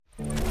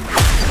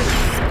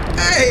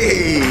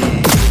Hey!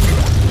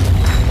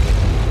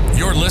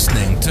 You're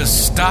listening to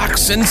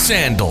Stocks and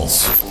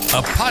Sandals,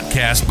 a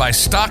podcast by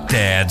Stock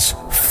Dads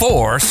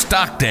for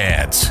Stock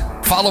Dads,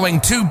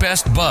 following two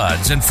best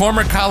buds and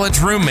former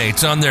college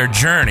roommates on their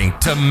journey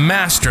to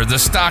master the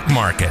stock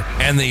market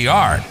and the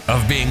art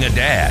of being a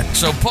dad.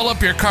 So pull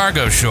up your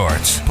cargo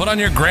shorts, put on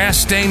your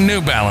grass-stained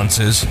New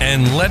Balances,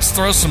 and let's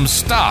throw some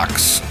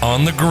stocks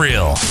on the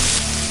grill.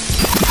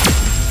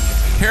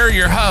 Here are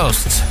your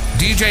hosts,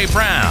 DJ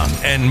Brown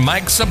and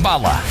Mike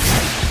Sabala.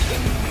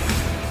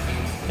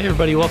 Hey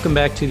everybody, welcome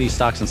back to the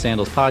Stocks and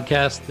Sandals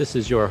podcast. This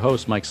is your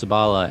host, Mike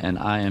Sabala, and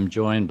I am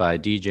joined by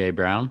DJ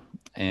Brown.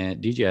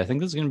 And DJ, I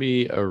think this is going to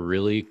be a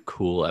really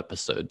cool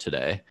episode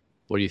today.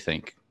 What do you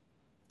think?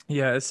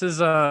 Yeah, this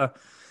is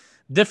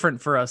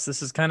different for us.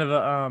 This is kind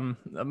of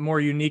a more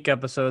unique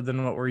episode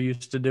than what we're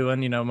used to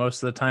doing. You know,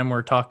 most of the time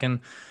we're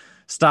talking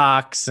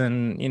stocks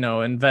and,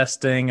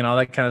 investing and all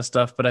that kind of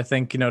stuff. But I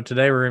think,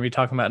 today we're going to be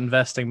talking about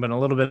investing, but in a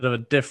little bit of a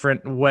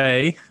different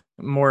way,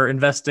 more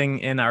investing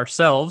in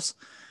ourselves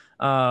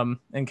and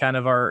kind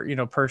of our,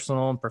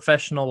 personal and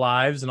professional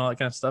lives and all that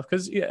kind of stuff.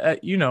 Because,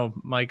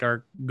 Mike,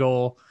 our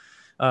goal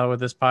with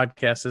this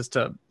podcast is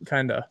to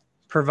kind of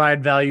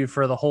provide value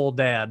for the whole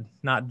dad,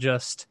 not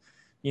just,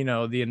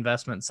 the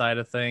investment side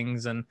of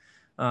things. And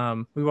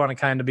we want to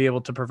kind of be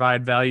able to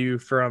provide value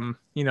from,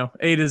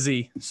 A to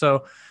Z.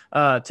 So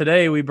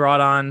today we brought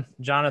on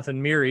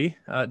Jonathan Meary.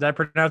 Did I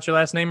pronounce your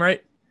last name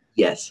right?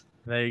 Yes.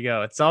 There you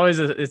go. It's always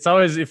a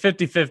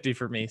 50-50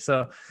 for me.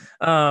 So,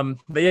 but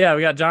yeah,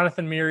 we got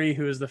Jonathan Meary,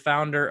 who is the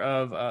founder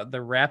of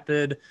the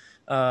Rapid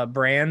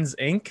Brands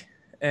Inc.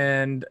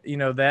 And,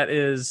 that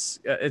is,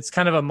 it's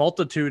kind of a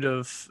multitude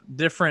of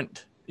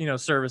different,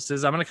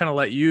 services. I'm going to kind of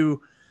let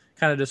you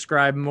kind of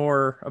describe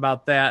more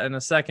about that in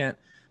a second.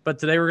 But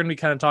today we're going to be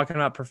kind of talking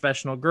about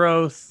professional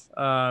growth,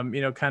 kind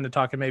of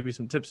talking maybe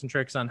some tips and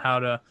tricks on how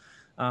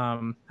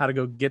to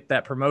go get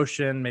that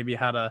promotion, maybe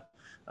how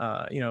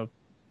to,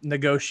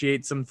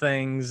 negotiate some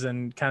things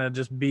and kind of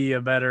just be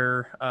a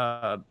better,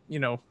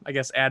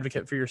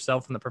 advocate for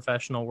yourself in the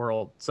professional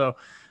world. So,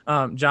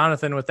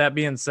 Jonathan, with that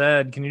being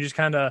said, can you just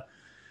kind of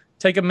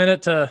take a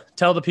minute to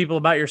tell the people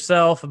about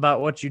yourself,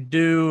 about what you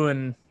do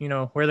and,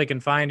 where they can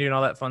find you and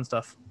all that fun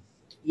stuff?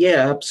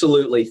 Yeah,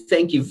 absolutely.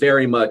 Thank you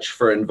very much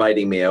for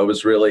inviting me. I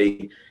was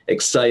really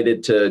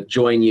excited to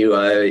join you.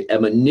 I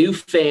am a new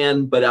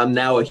fan, but I'm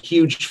now a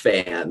huge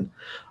fan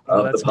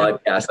of the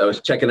podcast. I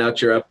was checking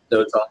out your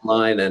episodes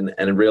online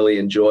and really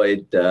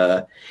enjoyed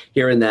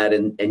hearing that.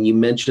 And you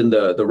mentioned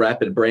the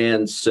Rapid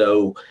Brands.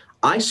 So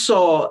I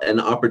saw an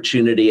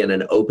opportunity and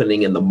an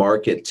opening in the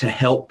market to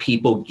help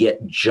people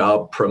get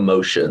job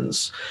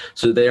promotions.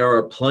 So there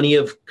are plenty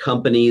of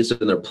companies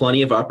and there are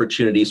plenty of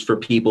opportunities for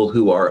people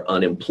who are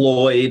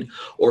unemployed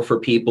or for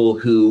people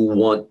who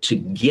want to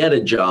get a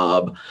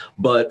job.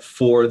 But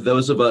for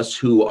those of us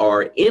who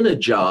are in a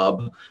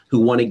job,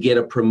 who want to get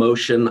a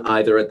promotion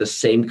either at the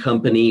same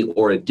company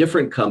or a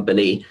different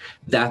company,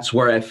 that's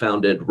where I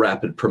founded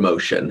Rapid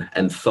Promotion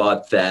and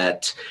thought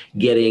that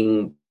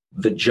getting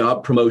the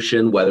job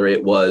promotion, whether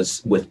it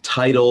was with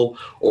title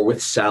or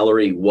with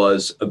salary,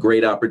 was a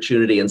great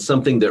opportunity and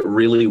something that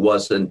really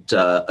wasn't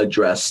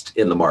addressed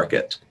in the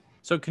market.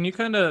 So can you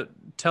kind of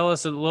tell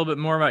us a little bit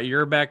more about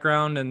your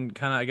background and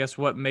kind of, I guess,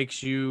 what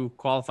makes you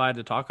qualified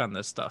to talk on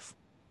this stuff?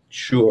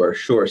 Sure.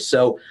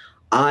 So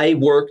I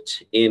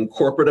worked in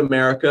corporate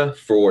America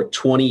for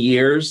 20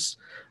 years.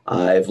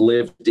 I've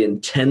lived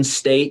in 10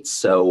 states,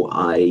 so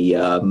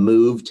I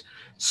moved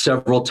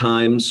several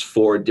times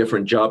for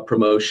different job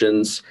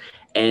promotions.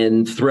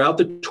 And throughout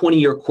the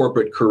 20-year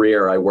corporate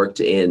career, I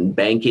worked in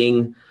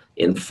banking,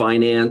 in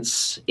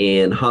finance,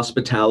 in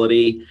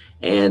hospitality,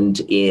 and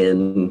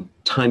in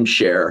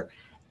timeshare,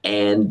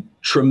 and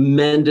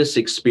tremendous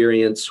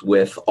experience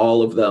with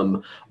all of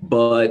them.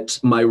 But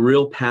my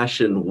real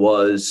passion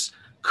was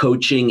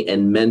coaching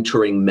and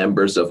mentoring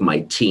members of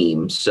my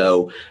team.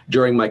 So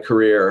during my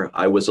career,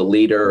 I was a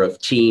leader of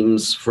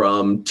teams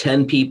from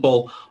 10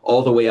 people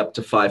all the way up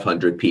to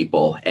 500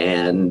 people.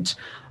 And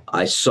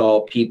I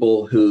saw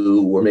people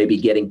who were maybe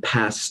getting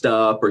passed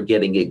up or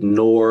getting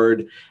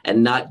ignored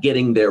and not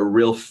getting their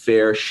real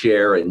fair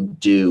share and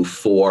due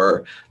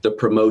for the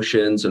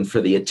promotions and for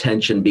the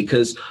attention,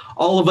 because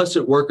all of us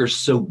at work are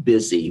so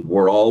busy.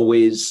 We're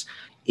always,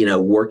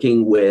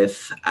 working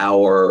with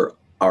our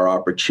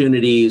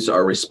opportunities,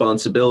 our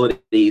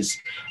responsibilities,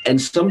 and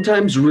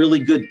sometimes really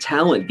good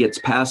talent gets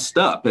passed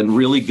up and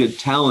really good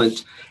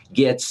talent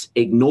gets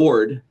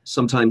ignored.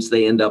 Sometimes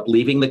they end up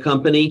leaving the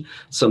company.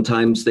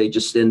 Sometimes they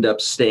just end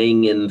up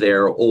staying in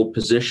their old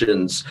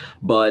positions.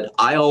 But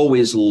I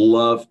always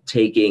love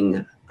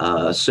taking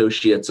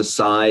associates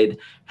aside,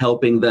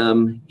 helping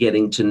them,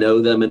 getting to know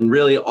them. And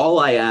really all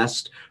I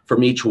asked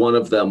from each one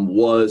of them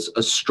was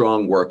a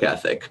strong work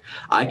ethic.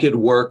 I could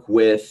work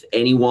with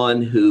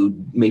anyone who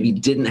maybe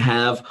didn't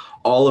have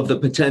all of the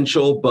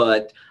potential,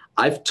 but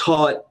I've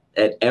taught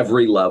at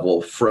every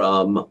level,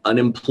 from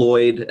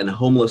unemployed and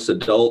homeless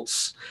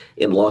adults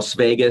in Las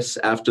Vegas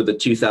after the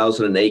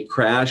 2008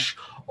 crash,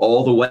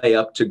 all the way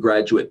up to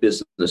graduate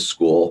business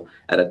school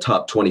at a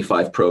top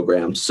 25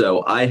 program.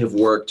 So I have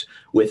worked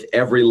with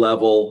every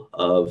level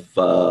of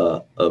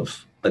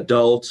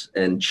adults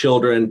and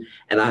children,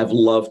 and I've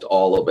loved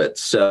all of it.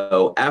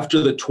 So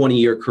after the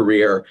 20-year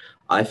career,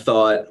 I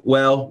thought,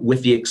 well,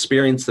 with the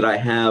experience that I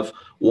have,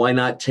 why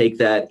not take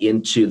that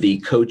into the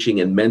coaching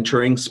and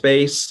mentoring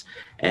space?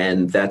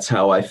 And that's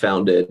how I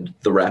founded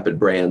the Rapid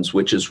Brands,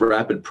 which is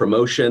rapid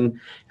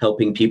promotion,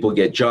 helping people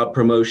get job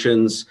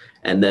promotions,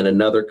 and then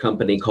another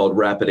company called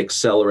Rapid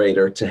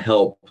Accelerator to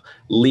help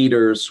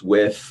leaders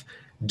with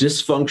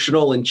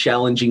dysfunctional and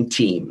challenging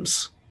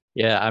teams.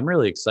 Yeah, I'm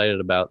really excited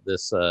about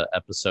this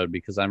episode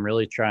because I'm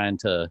really trying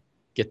to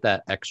get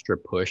that extra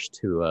push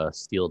to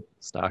steal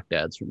Stock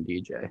Dads from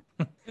DJ.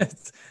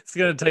 It's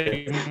going to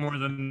take more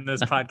than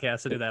this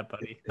podcast to do that,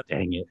 buddy.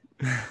 Dang it.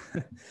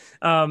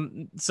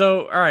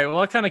 So, all right, well,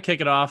 I'll kind of kick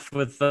it off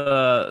with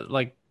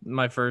like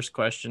my first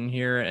question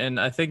here. And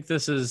I think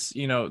this is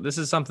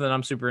something that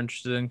I'm super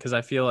interested in because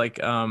I feel like,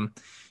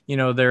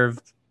 there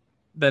have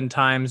been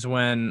times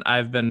when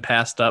I've been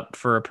passed up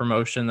for a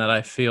promotion that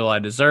I feel I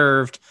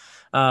deserved,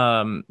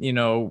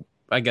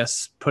 I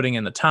guess putting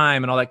in the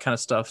time and all that kind of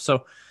stuff.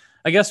 So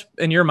I guess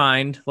in your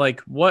mind,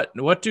 like what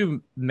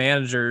do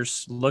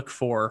managers look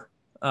for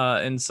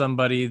in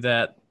somebody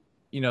that,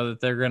 that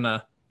they're going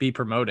to be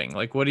promoting?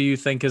 Like, what do you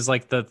think is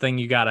like the thing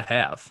you got to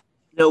have?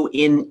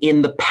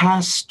 In the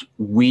past,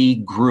 we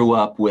grew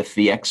up with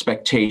the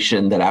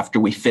expectation that after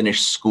we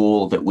finished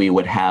school that we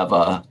would have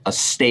a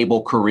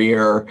stable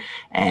career.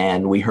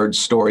 And we heard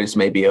stories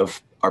maybe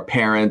of our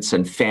parents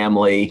and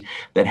family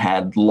that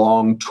had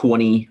long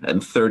 20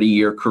 and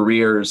 30-year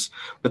careers.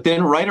 But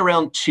then right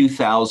around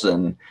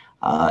 2000,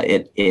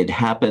 it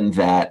happened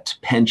that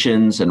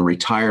pensions and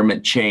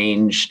retirement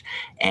changed,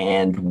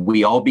 and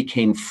we all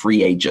became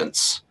free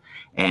agents.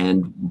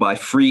 And by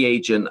free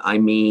agent, I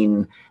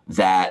mean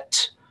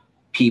that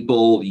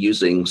people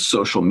using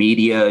social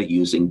media,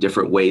 using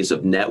different ways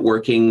of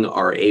networking,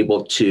 are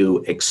able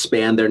to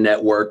expand their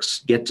networks,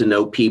 get to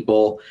know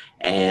people,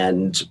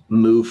 and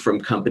move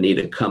from company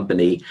to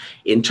company.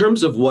 In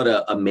terms of what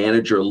a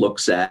manager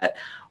looks at,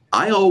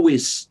 I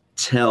always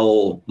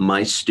tell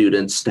my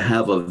students to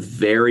have a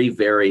very,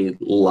 very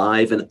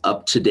live and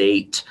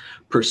up-to-date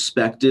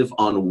perspective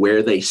on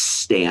where they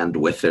stand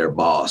with their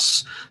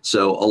boss.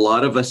 So a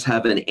lot of us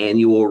have an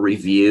annual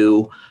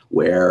review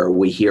where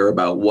we hear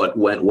about what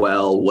went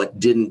well, what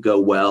didn't go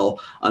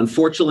well.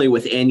 Unfortunately,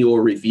 with annual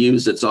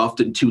reviews, it's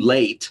often too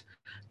late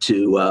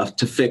to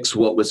fix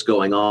what was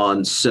going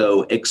on.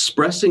 So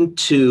expressing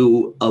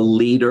to a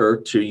leader,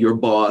 to your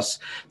boss,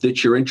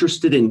 that you're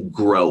interested in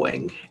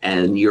growing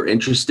and you're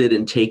interested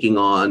in taking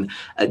on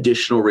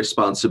additional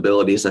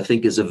responsibilities, I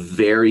think is a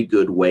very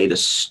good way to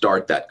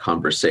start that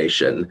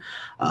conversation.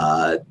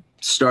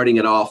 Starting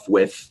it off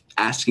with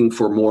asking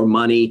for more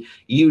money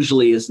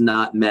usually is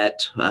not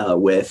met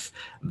with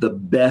the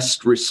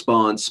best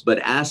response, but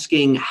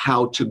asking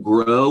how to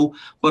grow,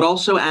 but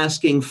also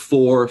asking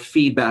for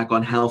feedback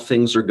on how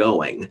things are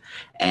going.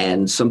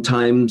 And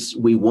sometimes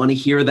we want to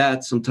hear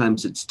that.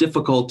 Sometimes it's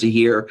difficult to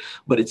hear,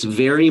 but it's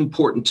very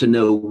important to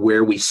know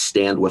where we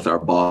stand with our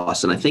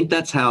boss. And I think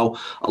that's how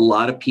a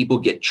lot of people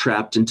get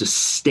trapped into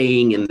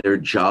staying in their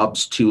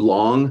jobs too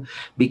long,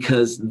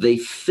 because they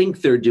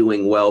think they're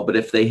doing well. But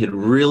if they had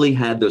really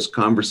had those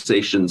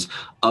conversations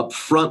up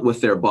front with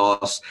their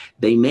boss,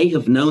 they may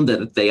have known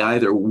that they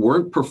either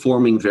weren't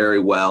performing very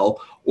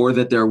well or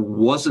that there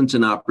wasn't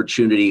an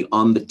opportunity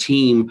on the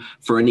team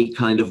for any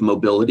kind of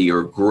mobility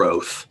or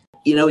growth.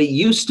 It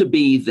used to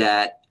be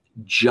that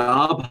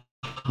job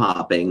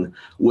hopping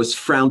was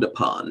frowned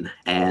upon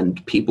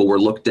and people were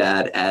looked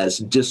at as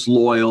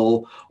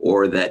disloyal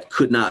or that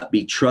could not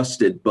be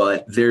trusted.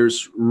 But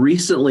there's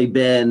recently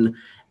been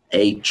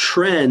a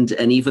trend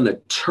and even a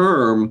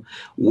term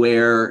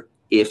where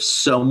if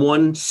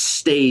someone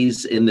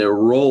stays in their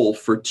role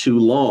for too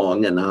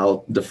long, and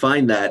I'll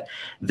define that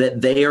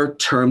they are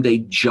termed a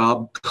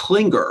job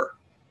clinger,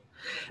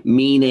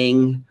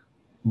 meaning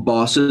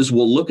bosses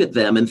will look at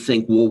them and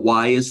think, well,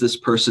 why is this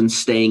person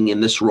staying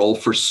in this role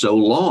for so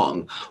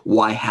long?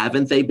 Why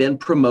haven't they been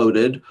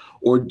promoted?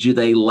 Or do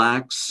they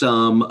lack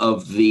some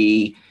of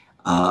the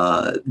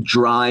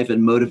drive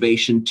and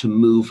motivation to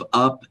move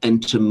up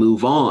and to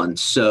move on?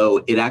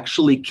 So it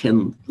actually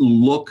can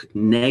look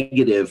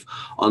negative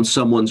on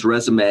someone's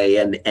resume.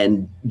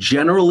 And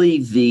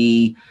generally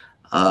the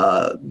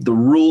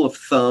rule of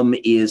thumb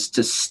is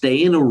to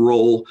stay in a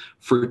role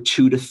for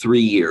 2 to 3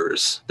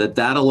 years.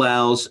 That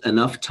allows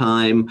enough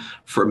time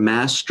for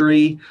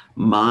mastery.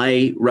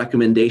 My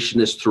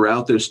recommendation is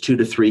throughout those 2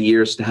 to 3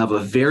 years to have a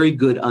very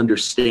good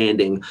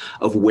understanding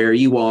of where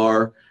you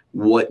are,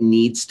 what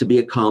needs to be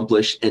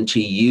accomplished, and to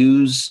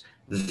use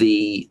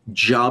the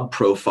job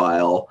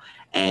profile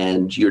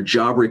and your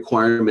job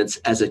requirements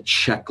as a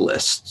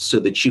checklist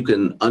so that you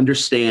can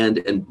understand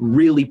and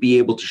really be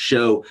able to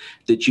show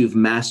that you've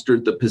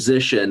mastered the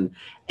position.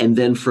 And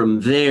then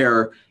from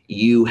there,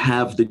 you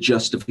have the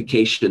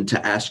justification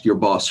to ask your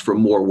boss for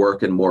more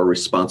work and more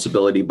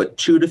responsibility. But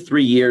 2 to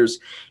 3 years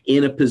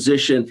in a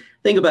position,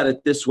 think about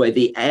it this way.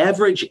 The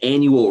average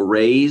annual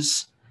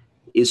raise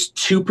is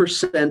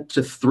 2%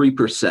 to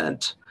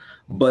 3%,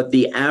 but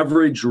the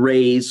average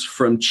raise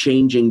from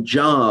changing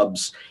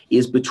jobs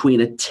is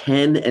between a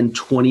 10 and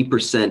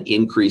 20%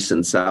 increase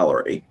in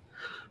salary.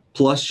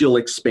 Plus, you'll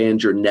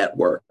expand your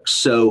network.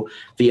 So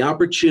the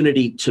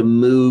opportunity to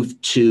move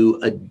to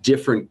a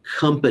different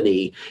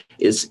company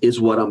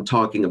is what I'm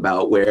talking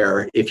about,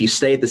 where if you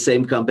stay at the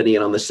same company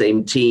and on the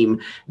same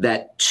team,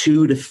 that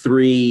 2 to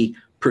 3%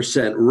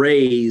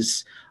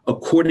 raise,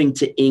 according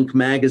to Inc.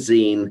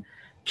 magazine,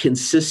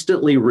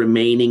 consistently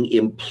remaining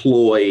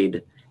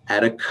employed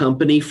at a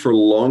company for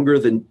longer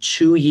than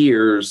 2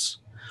 years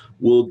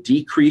will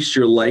decrease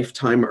your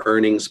lifetime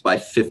earnings by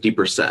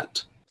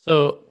 50%.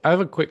 So I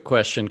have a quick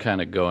question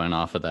kind of going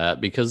off of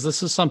that, because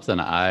this is something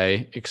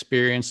I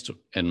experienced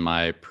in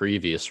my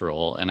previous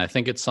role. And I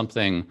think it's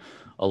something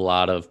a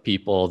lot of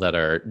people that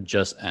are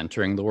just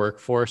entering the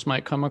workforce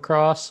might come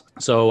across.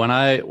 So when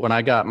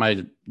I got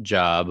my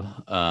job,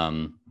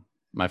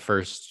 my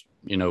first,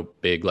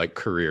 big like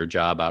career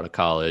job out of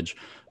college,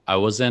 I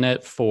was in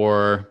it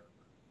for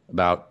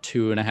about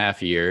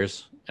 2.5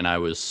 years and I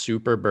was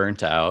super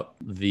burnt out.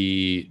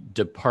 The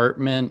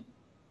department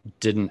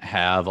didn't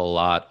have a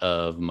lot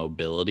of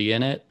mobility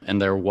in it,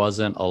 and there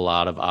wasn't a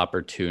lot of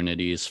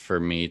opportunities for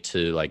me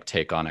to like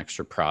take on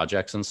extra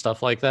projects and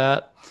stuff like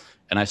that.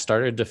 And I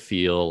started to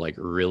feel like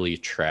really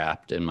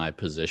trapped in my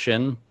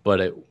position,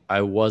 but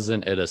I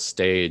wasn't at a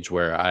stage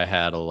where I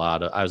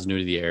was new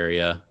to the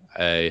area.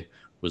 I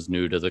was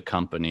new to the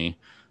company.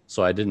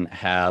 So I didn't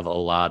have a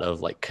lot of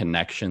like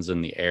connections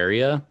in the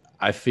area.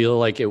 I feel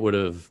like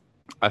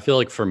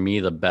for me,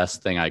 the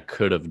best thing I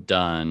could have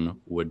done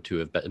would to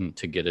have been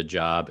to get a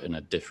job in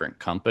a different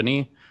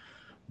company,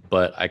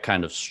 but I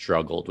kind of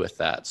struggled with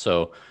that.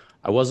 So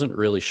I wasn't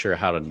really sure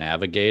how to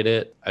navigate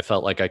it. I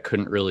felt like I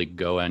couldn't really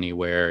go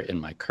anywhere in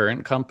my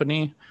current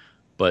company,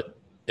 but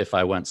if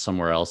I went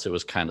somewhere else, it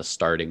was kind of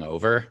starting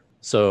over.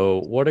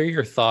 So what are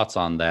your thoughts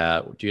on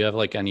that? Do you have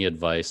like any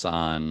advice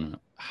on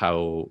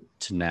how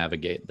to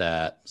navigate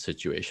that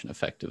situation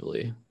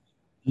effectively?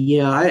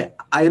 Yeah,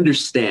 I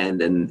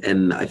understand.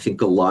 And I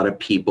think a lot of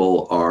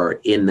people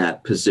are in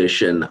that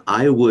position.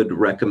 I would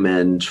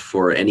recommend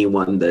for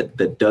anyone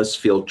that does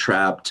feel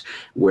trapped,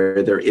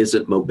 where there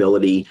isn't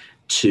mobility,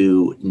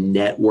 to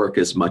network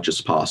as much as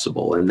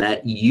possible. And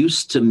that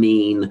used to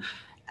mean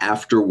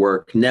after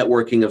work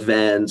networking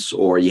events,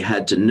 or you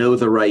had to know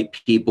the right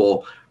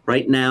people.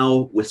 Right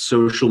now, with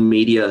social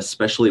media,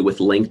 especially with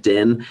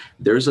LinkedIn,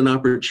 there's an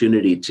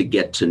opportunity to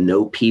get to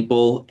know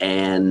people,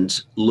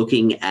 and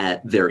looking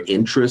at their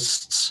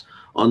interests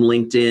on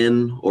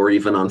LinkedIn or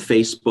even on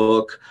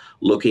Facebook,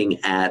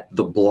 looking at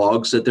the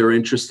blogs that they're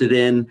interested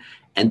in,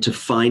 and to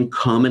find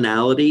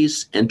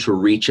commonalities and to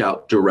reach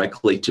out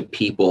directly to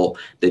people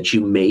that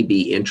you may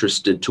be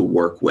interested to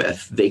work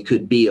with. They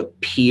could be a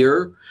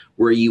peer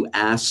where you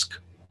ask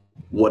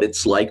what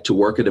it's like to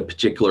work at a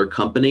particular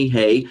company.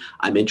 Hey,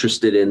 I'm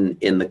interested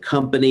in the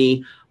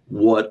company.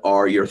 What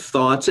are your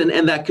thoughts?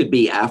 And that could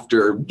be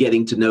after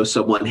getting to know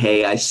someone.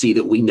 Hey, I see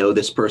that we know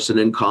this person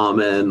in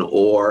common,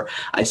 or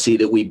I see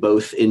that we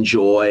both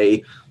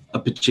enjoy a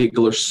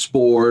particular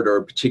sport or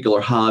a particular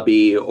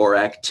hobby or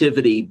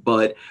activity.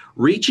 But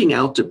reaching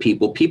out to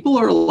people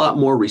are a lot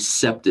more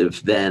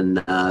receptive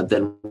than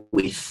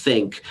we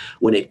think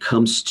when it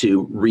comes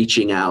to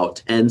reaching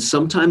out. And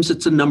sometimes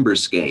it's a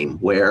numbers game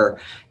where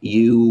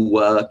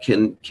you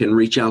can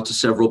reach out to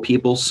several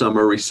people. Some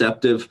are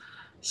receptive,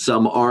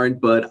 some aren't.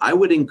 But I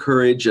would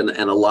encourage, and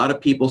a lot of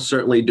people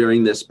certainly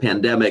during this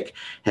pandemic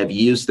have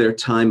used their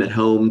time at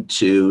home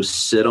to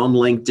sit on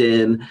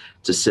LinkedIn,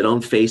 to sit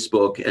on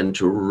Facebook, and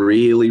to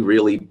really,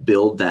 really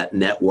build that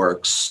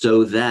network,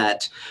 so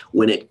that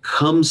when it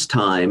comes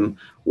time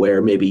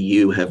where maybe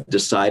you have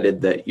decided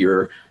that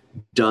you're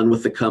done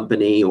with the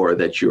company, or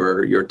that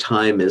your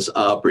time is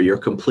up, or you're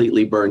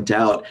completely burnt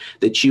out,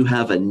 that you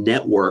have a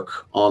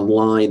network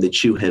online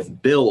that you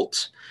have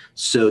built,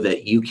 so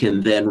that you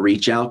can then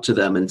reach out to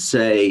them and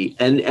say,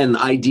 and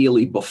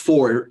ideally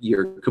before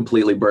you're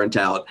completely burnt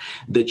out,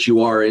 that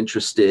you are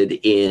interested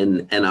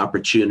in an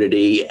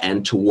opportunity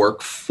and to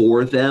work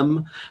for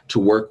them, to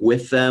work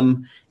with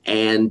them.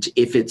 And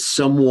if it's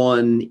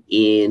someone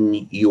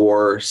in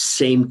your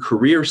same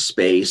career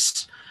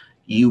space,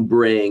 you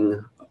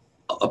bring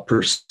a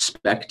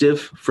perspective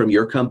from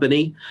your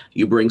company,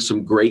 you bring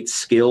some great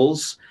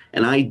skills,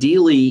 and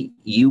ideally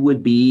you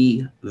would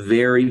be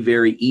very,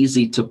 very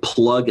easy to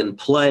plug and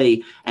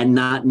play and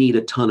not need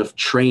a ton of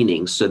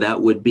training. So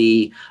that would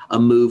be a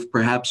move.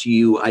 Perhaps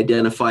you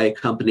identify a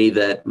company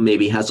that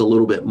maybe has a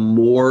little bit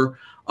more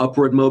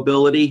upward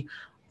mobility.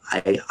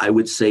 I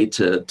would say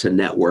to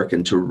network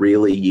and to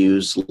really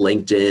use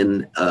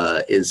LinkedIn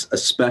is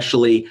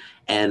especially,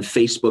 and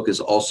Facebook is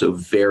also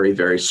very,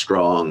 very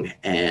strong.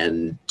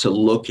 And to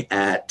look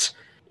at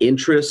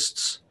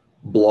interests,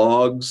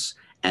 blogs,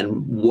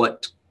 and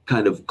what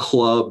kind of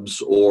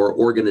clubs or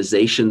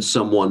organizations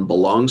someone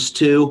belongs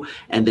to,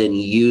 and then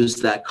use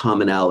that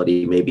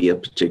commonality, maybe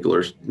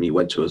you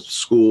went to a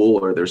school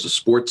or there's a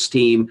sports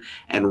team,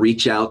 and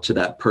reach out to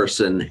that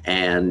person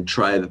and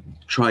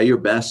try your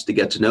best to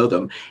get to know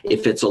them.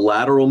 If it's a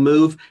lateral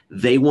move,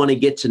 they want to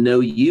get to know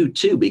you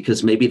too,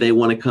 because maybe they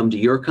want to come to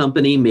your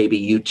company. Maybe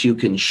you two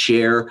can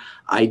share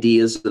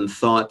ideas and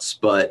thoughts,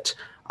 but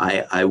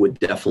I would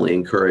definitely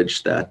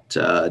encourage that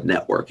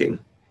networking.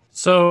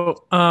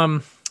 So,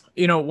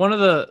 one of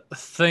the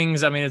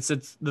things, I mean, it's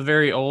the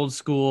very old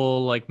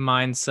school like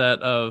mindset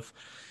of,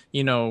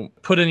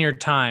 put in your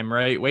time,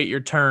 right? Wait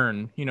your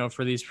turn,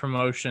 for these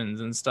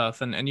promotions and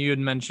stuff. And you had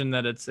mentioned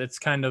that it's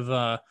kind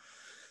of,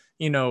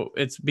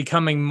 it's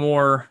becoming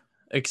more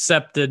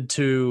accepted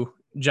to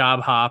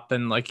job hop.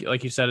 And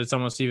like you said, it's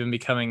almost even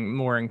becoming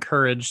more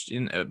encouraged.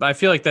 But I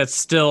feel like that's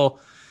still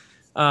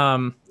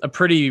a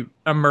pretty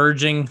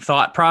emerging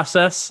thought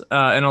process.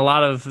 And a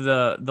lot of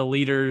the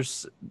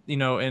leaders,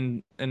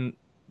 in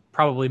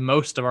probably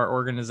most of our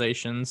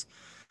organizations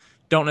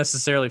don't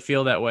necessarily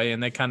feel that way.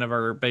 And they kind of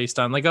are based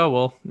on like, oh,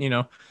 well,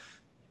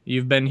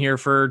 you've been here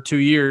for 2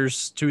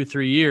 or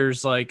 3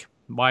 years. Like,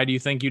 why do you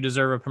think you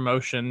deserve a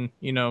promotion,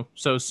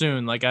 so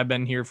soon? Like, I've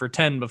been here for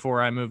 10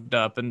 before I moved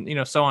up,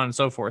 and, so on and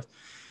so forth.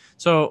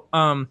 So,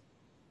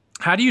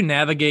 how do you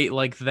navigate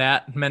like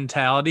that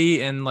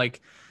mentality, and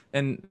like,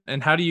 and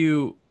how do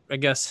you, I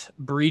guess,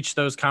 breach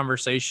those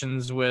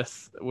conversations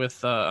with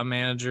a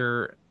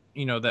manager,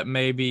 that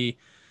may be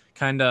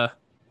kind of,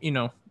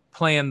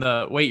 playing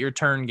the wait your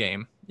turn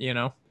game,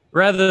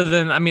 rather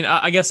than, I mean,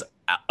 I guess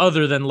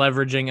other than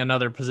leveraging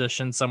another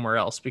position somewhere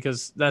else,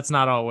 because that's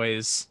not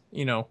always,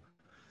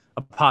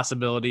 a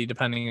possibility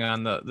depending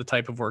on the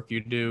type of work you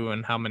do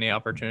and how many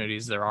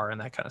opportunities there are and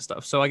that kind of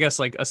stuff. So I guess,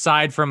 like,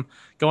 aside from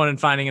going and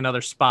finding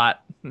another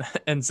spot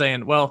and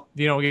saying, well,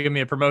 if you don't give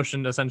me a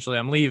promotion, essentially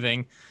I'm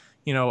leaving,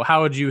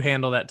 how would you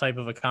handle that type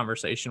of a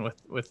conversation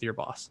with your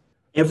boss?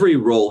 Every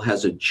role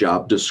has a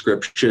job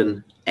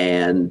description,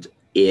 and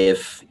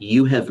if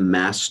you have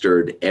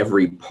mastered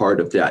every part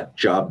of that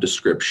job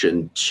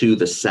description to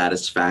the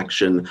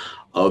satisfaction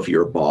of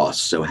your boss,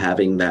 so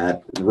having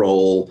that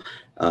role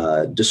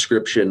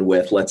description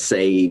with, let's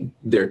say,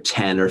 there are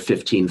 10 or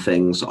 15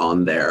 things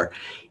on there,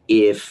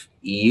 if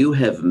you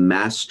have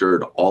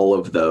mastered all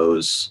of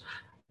those,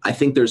 I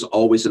think there's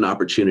always an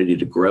opportunity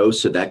to grow.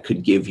 So that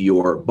could give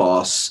your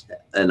boss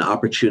an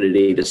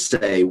opportunity to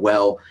say,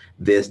 well,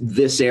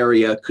 this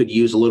area could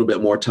use a little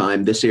bit more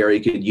time. This area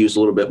could use a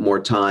little bit more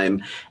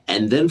time.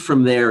 And then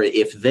from there,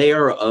 if they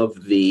are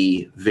of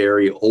the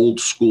very old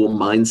school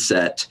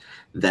mindset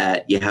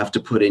that you have to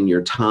put in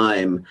your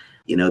time,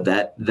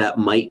 that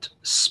might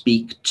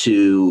speak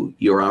to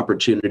your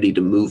opportunity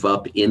to move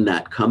up in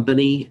that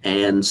company.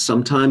 And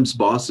sometimes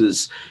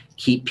bosses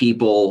keep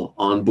people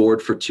on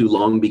board for too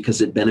long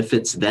because it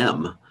benefits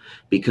them,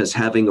 because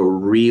having a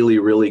really,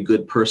 really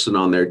good person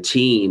on their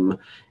team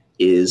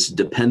is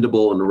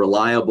dependable and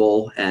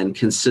reliable and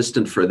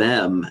consistent for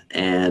them,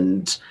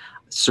 and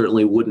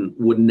certainly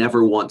would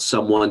never want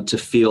someone to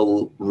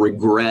feel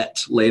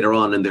regret later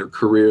on in their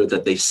career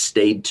that they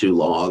stayed too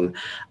long.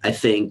 I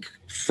think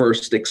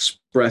first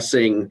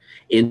expressing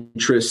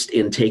interest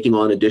in taking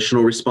on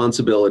additional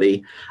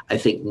responsibility. I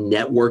think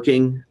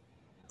networking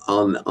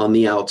on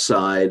the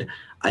outside.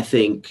 I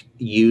think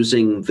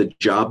using the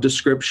job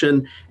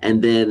description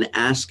and then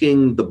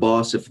asking the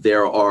boss if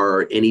there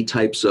are any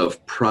types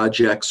of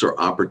projects or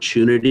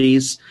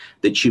opportunities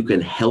that you can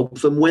help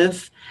them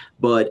with.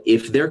 But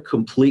if they're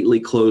completely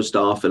closed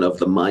off and of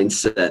the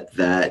mindset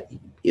that,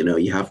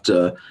 you have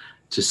to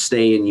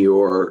stay in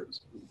your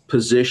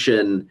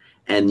position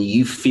and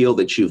you feel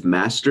that you've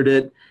mastered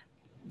it,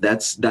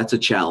 that's a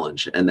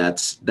challenge. And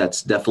that's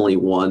definitely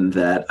one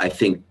that I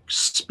think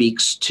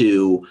speaks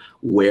to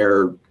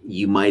where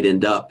you might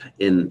end up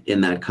in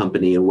that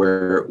company and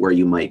where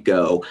you might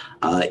go.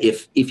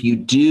 If you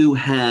do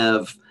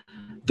have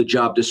the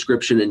job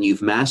description and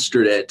you've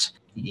mastered it,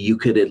 you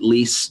could at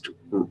least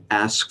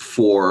ask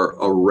for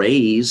a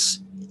raise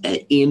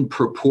in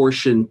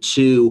proportion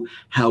to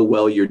how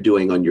well you're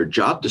doing on your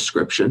job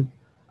description.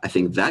 I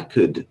think that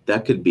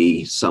could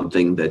be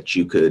something that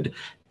you could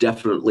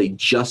definitely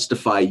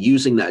justify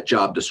using that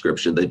job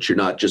description, that you're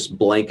not just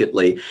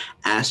blanketly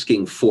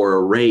asking for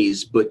a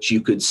raise, but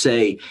you could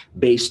say,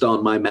 based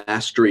on my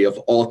mastery of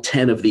all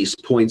 10 of these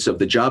points of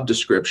the job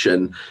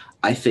description,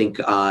 I think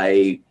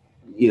I'm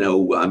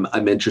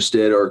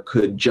interested or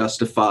could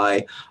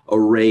justify a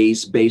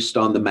raise based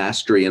on the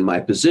mastery in my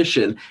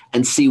position,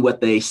 and see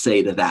what they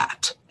say to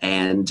that.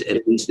 And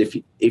at least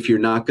if you're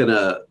not going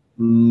to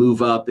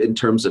move up in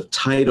terms of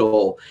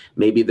title,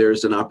 maybe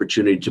there's an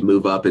opportunity to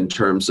move up in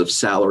terms of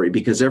salary,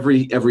 because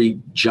every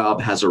job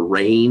has a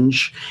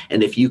range.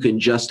 And if you can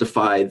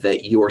justify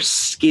that your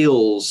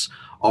skills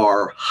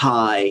are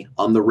high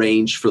on the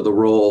range for the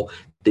role,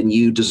 then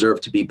you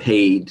deserve to be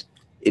paid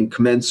in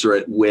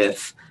commensurate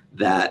with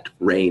that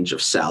range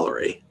of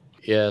salary.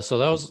 Yeah, so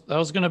that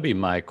was going to be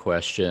my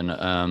question.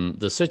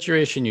 The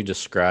situation you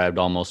described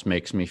almost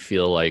makes me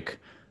feel like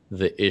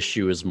the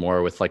issue is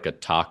more with like a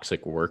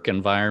toxic work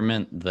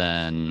environment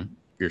than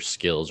your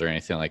skills or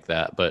anything like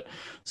that. But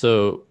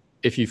so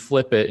if you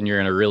flip it and you're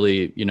in a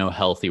really,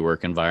 healthy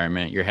work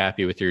environment, you're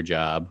happy with your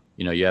job,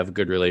 you have a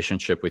good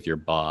relationship with your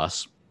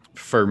boss.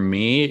 For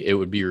me, it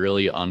would be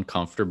really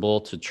uncomfortable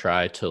to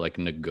try to like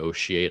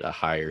negotiate a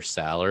higher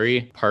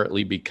salary,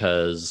 partly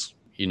because,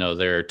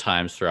 there are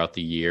times throughout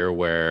the year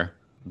where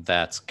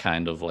that's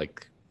kind of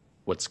like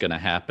what's going to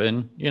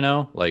happen,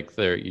 like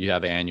you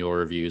have annual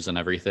reviews and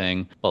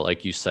everything. But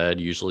like you said,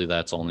 usually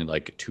that's only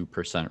like a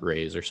 2%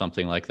 raise or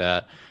something like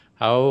that.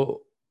 How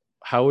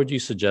would you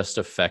suggest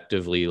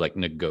effectively like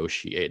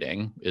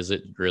negotiating? Is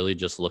it really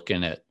just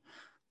looking at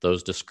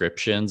those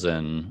descriptions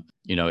and,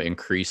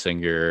 increasing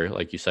your,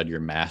 like you said, your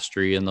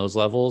mastery in those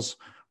levels?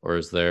 Or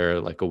is there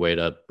like a way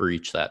to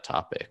breach that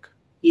topic?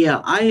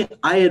 Yeah, I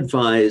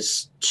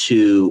advise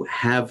to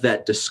have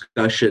that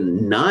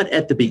discussion not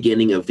at the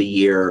beginning of the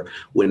year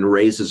when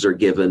raises are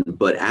given,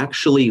 but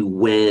actually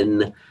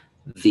when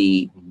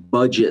the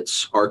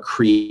budgets are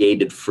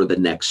created for the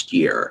next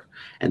year.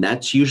 And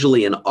that's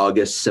usually in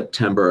August,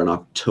 September, and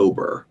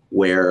October,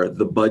 where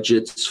the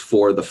budgets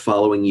for the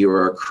following year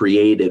are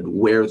created,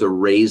 where the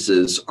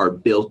raises are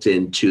built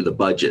into the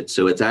budget.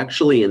 So it's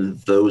actually in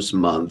those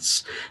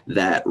months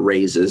that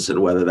raises,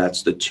 and whether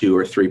that's the 2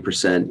 or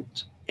 3%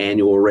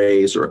 annual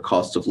raise or a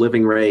cost of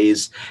living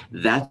raise,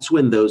 that's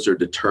when those are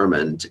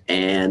determined.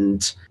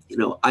 And,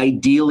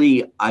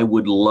 ideally, I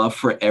would love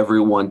for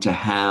everyone to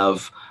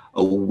have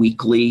a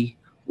weekly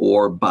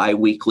or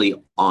bi-weekly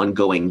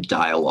ongoing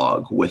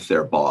dialogue with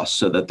their boss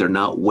so that they're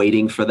not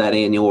waiting for that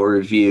annual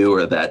review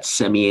or that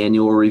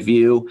semi-annual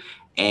review,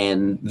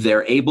 and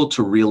they're able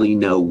to really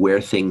know where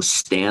things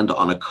stand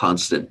on a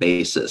constant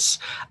basis.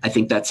 I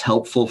think that's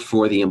helpful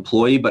for the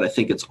employee, but I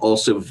think it's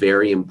also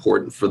very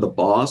important for the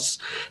boss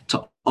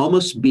to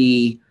almost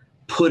be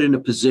put in a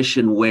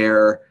position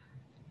where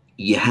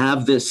you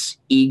have this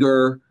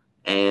eager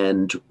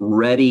and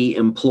ready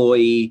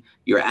employee,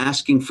 you're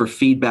asking for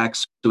feedback,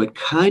 so it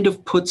kind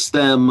of puts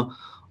them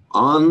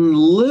on a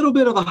little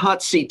bit of a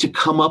hot seat to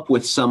come up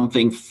with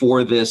something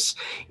for this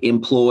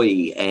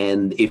employee.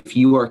 And if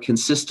you are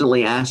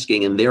consistently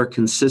asking and they're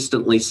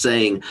consistently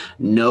saying,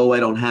 no, I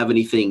don't have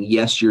anything,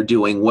 yes, you're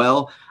doing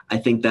well, I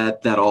think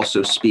that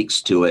also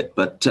speaks to it.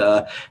 But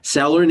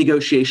salary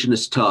negotiation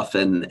is tough.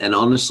 And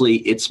honestly,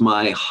 it's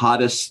my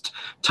hottest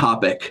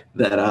topic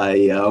that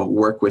I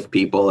work with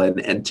people.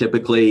 And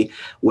typically,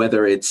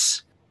 whether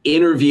it's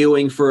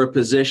interviewing for a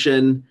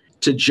position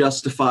to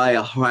justify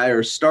a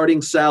higher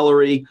starting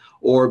salary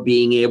or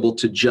being able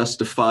to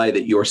justify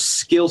that your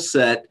skill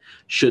set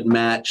should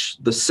match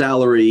the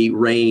salary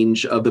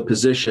range of the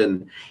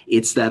position,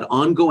 it's that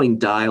ongoing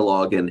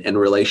dialogue and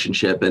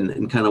relationship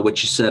and kind of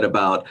what you said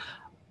about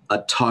a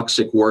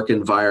toxic work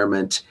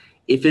environment.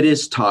 If it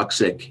is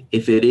toxic,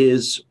 if it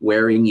is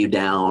wearing you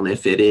down,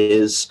 if it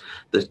is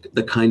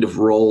the kind of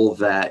role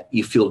that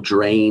you feel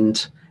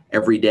drained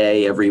every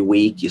day, every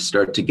week, you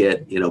start to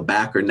get,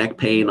 back or neck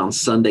pain on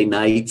Sunday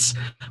nights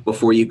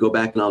before you go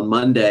back on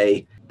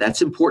Monday,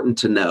 that's important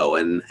to know.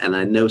 And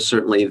I know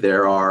certainly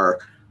there are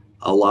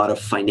a lot of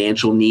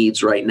financial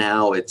needs right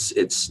now.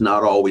 It's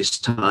not always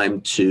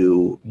time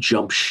to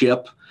jump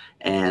ship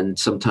and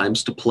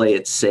sometimes to play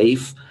it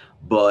safe.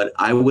 But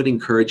I would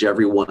encourage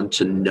everyone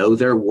to know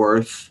their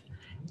worth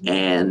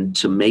and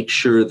to make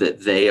sure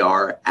that they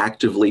are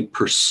actively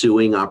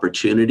pursuing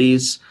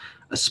opportunities,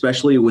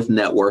 especially with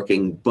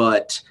networking,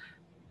 but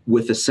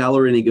with a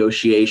salary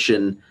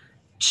negotiation,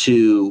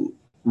 to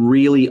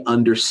really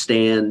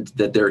understand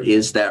that there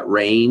is that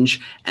range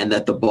and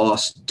that the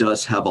boss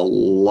does have a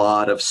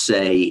lot of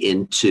say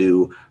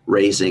into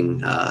raising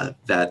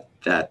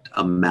that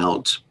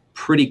amount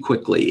pretty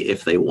quickly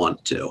if they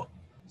want to.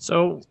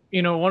 So,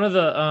 one of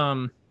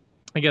the,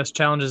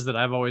 challenges that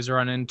I've always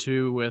run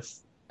into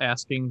with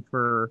asking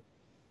for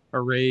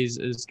a raise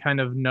is kind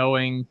of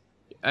knowing,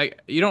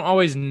 you don't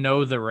always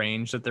know the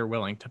range that they're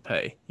willing to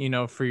pay,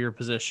 for your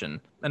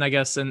position. And I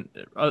guess,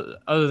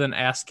 other than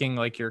asking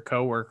like your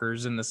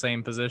coworkers in the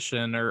same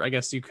position, or I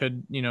guess you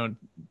could,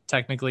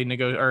 technically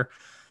negotiate or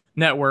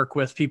network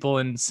with people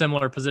in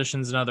similar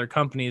positions in other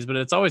companies, but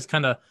it's always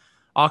kind of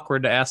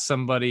awkward to ask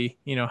somebody,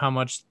 how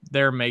much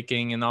they're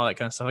making and all that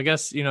kind of stuff. I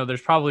guess,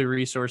 there's probably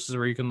resources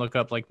where you can look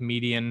up like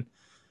median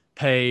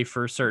pay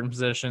for certain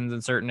positions in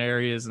certain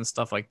areas and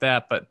stuff like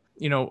that. But,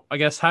 I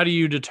guess, how do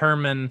you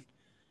determine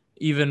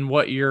even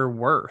what you're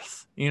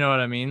worth? You know what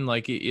I mean?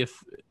 Like,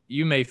 if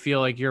you may feel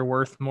like you're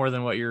worth more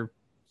than what your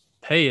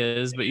pay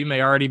is, but you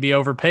may already be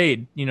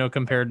overpaid,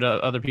 compared to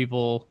other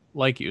people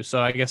like you.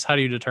 So I guess, how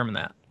do you determine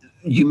that?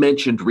 You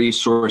mentioned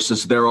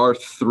resources. There are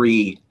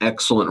 3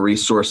 excellent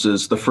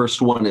resources. The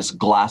first one is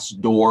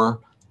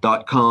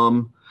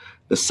Glassdoor.com.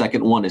 The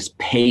second one is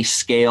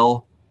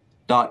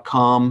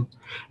Payscale.com.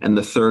 And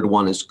the third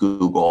one is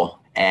Google.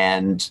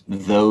 And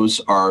those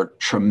are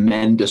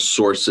tremendous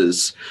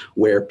sources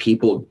where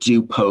people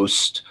do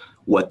post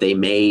what they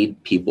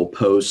made. People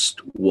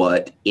post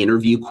what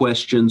interview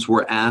questions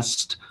were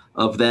asked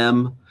of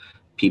them.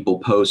 People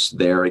post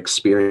their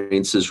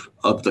experiences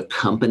of the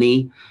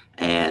company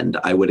And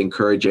I would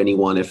encourage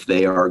anyone, if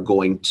they are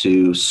going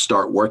to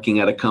start working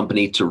at a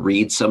company, to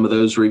read some of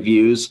those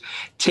reviews.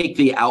 Take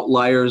the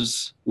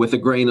outliers with a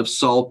grain of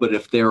salt, but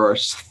if there are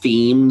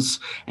themes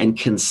and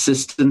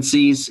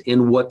consistencies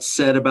in what's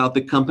said about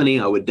the company,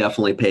 I would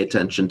definitely pay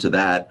attention to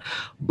that.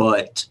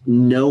 But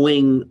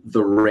knowing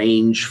the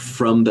range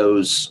from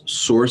those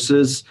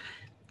sources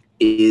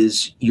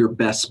is your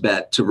best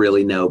bet to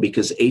really know,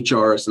 because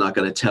HR is not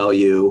going to tell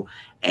you.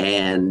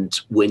 And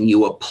when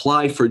you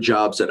apply for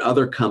jobs at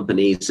other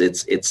companies,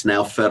 it's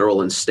now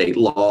federal and state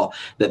law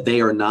that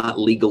they are not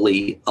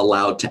legally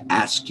allowed to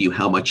ask you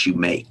how much you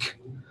make.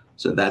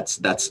 So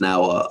that's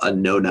now a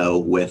no-no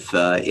with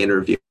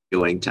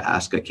interviewing, to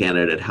ask a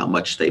candidate how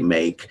much they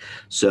make.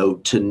 So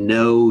to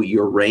know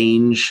your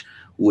range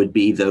would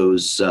be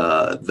those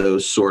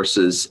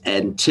sources.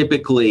 And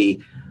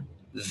typically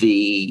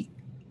the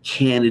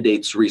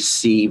candidates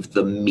receive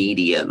the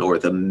median or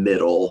the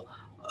middle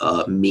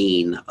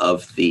mean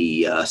of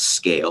the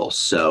scale.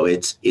 So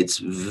it's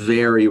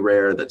very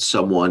rare that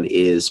someone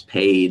is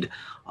paid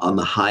on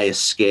the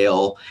highest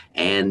scale.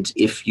 And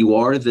if you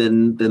are,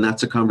 then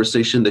that's a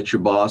conversation that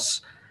your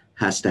boss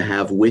has to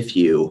have with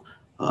you.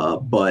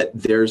 But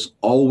there's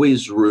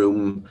always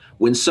room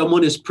when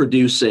someone is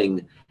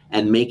producing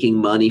and making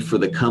money for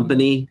the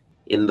company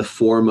in the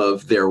form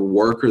of their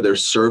work or their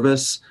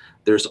service.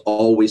 There's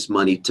always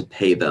money to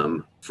pay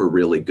them for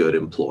really good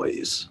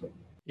employees.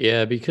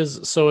 Yeah,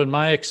 because so in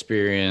my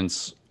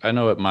experience, I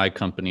know at my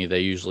company, they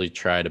usually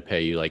try to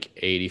pay you like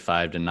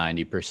 85 to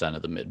 90%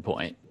 of the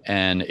midpoint.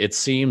 And it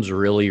seems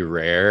really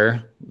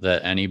rare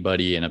that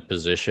anybody in a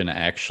position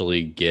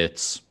actually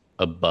gets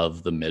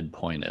above the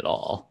midpoint at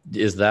all.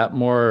 Is that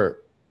more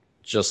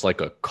just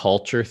like a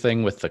culture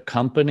thing with the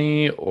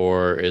company,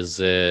 or is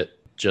it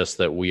just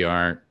that we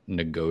aren't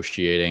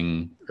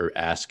negotiating or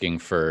asking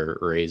for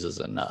raises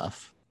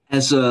enough?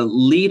 As a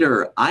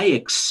leader, I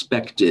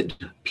expected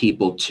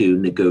people to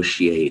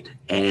negotiate.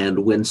 And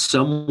when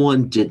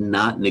someone did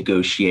not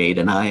negotiate,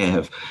 and I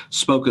have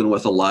spoken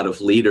with a lot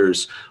of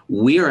leaders,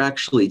 we are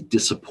actually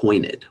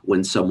disappointed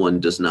when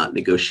someone does not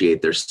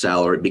negotiate their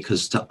salary,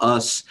 because to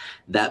us,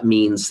 that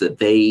means that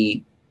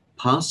they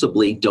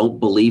possibly don't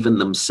believe in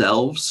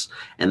themselves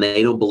and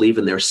they don't believe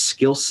in their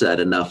skill set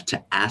enough to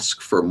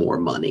ask for more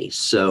money.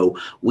 So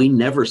we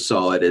never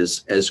saw it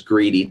as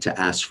greedy to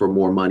ask for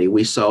more money.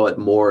 We saw it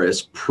more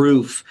as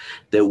proof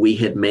that we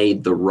had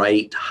made the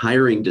right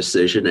hiring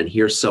decision. And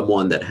here's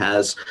someone that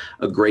has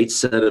a great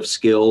set of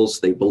skills.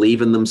 They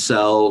believe in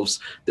themselves,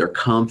 they're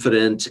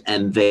confident,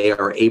 and they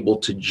are able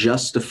to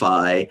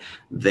justify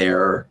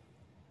their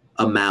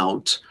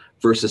amount,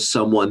 versus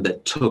someone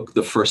that took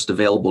the first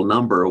available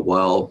number.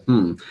 Well,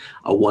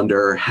 I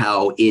wonder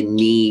how in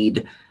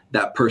need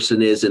that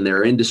person is in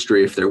their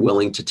industry if they're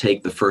willing to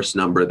take the first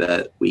number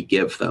that we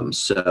give them.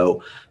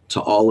 So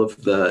to all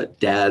of the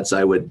dads,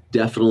 I would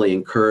definitely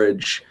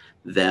encourage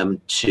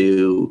them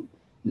to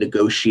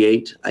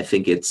negotiate. I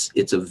think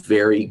it's a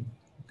very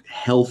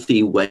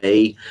healthy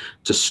way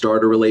to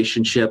start a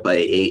relationship.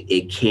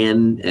 It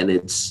can, and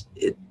it's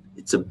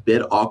a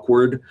bit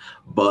awkward,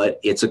 but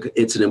it's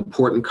an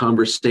important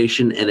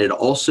conversation, and it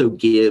also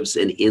gives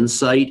an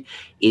insight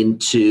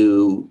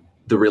into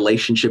the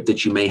relationship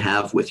that you may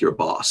have with your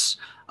boss.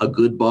 A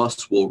good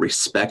boss will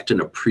respect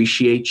and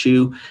appreciate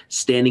you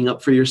standing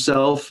up for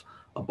yourself.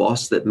 A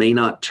boss that may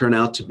not turn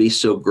out to be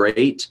so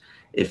great,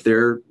 if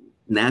they're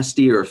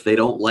nasty or if they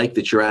don't like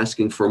that you're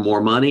asking for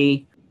more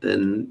money,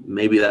 then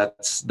maybe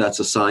that's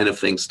a sign of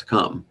things to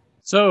come.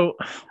 So,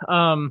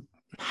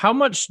 how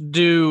much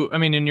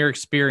in your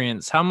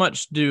experience, how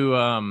much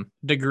do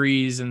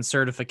degrees and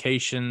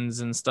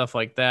certifications and stuff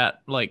like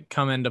that like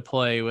come into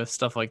play with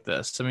stuff like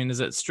this? I mean, is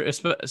it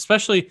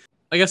especially,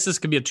 I guess this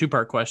could be a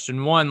two-part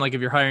question. One, like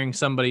if you're hiring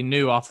somebody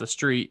new off the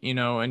street,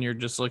 and you're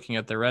just looking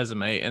at their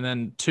resume, and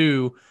then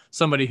two,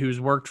 somebody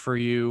who's worked for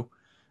you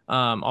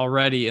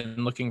already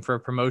and looking for a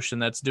promotion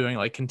that's doing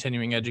like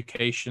continuing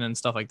education and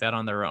stuff like that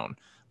on their own.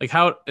 Like,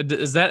 how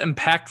is that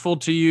impactful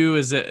to you?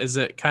 Is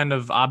it kind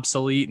of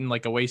obsolete and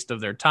like a waste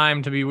of their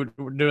time to be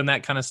doing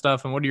that kind of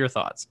stuff? And what are your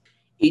thoughts?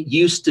 It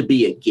used to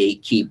be a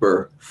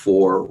gatekeeper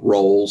for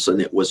roles,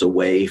 and it was a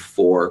way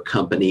for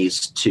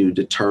companies to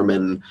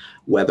determine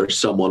whether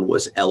someone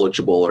was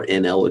eligible or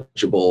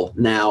ineligible.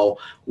 Now,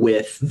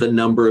 with the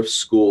number of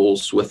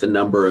schools, with the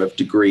number of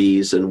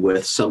degrees, and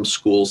with some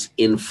schools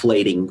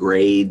inflating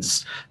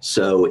grades,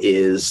 so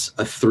is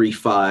a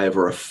 3.5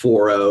 or a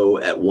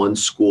 4.0 at one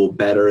school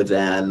better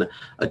than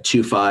a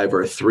 2.5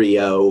 or a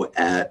 3.0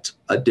 at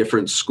a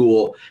different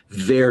school?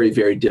 Very,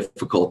 very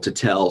difficult to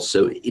tell.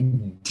 So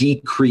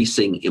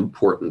decreasing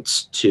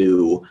importance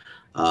to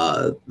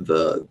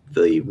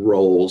the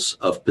roles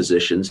of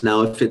positions.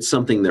 Now, if it's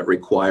something that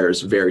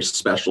requires very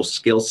special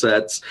skill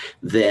sets,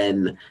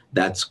 then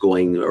that's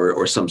going,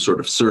 or some sort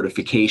of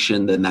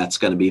certification, then that's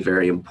going to be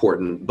very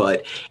important.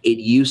 But it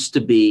used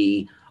to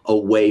be a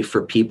way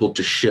for people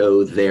to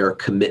show their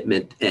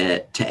commitment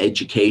to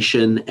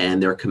education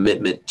and their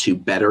commitment to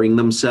bettering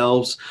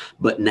themselves.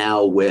 But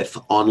now with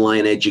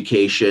online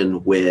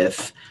education,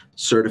 with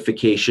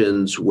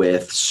certifications,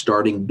 with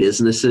starting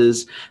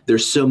businesses.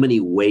 There's so many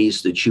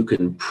ways that you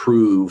can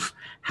prove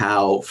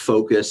how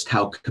focused,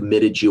 how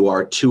committed you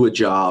are to a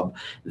job,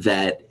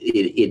 that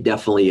it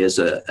definitely is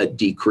a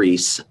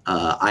decrease.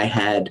 I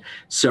had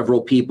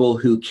several people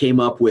who came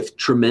up with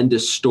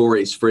tremendous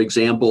stories. For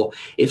example,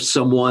 if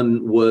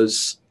someone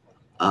was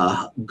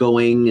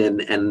going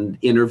and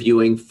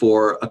interviewing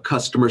for a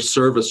customer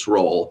service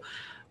role,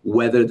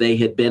 whether they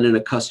had been in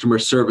a customer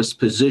service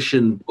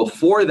position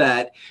before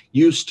that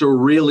used to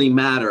really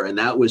matter. And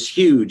that was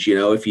huge. You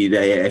know, if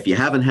you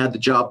haven't had the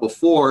job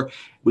before, it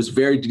was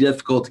very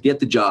difficult to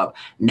get the job.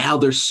 Now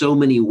there's so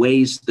many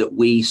ways that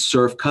we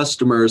serve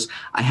customers.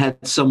 I had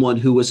someone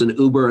who was an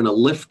Uber and a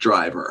Lyft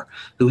driver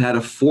who had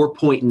a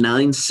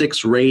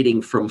 4.96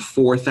 rating from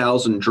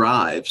 4,000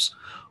 drives.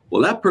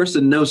 Well, that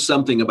person knows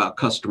something about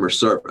customer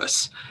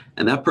service,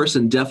 and that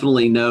person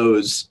definitely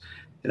knows,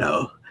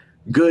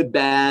 good,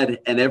 bad,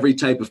 and every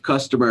type of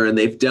customer, and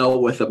they've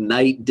dealt with them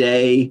night,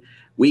 day,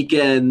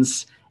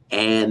 weekends,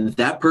 and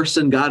that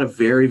person got a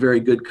very, very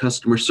good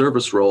customer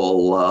service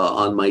role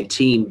on my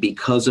team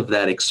because of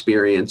that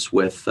experience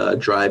with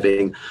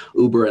driving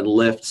Uber and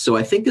Lyft. So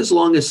I think as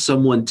long as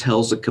someone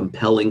tells a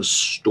compelling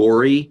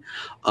story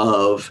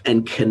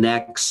and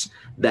connects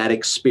that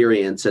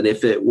experience, and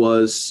if it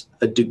was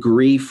a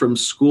degree from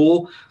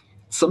school,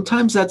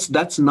 sometimes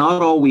that's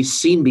not always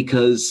seen,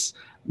 because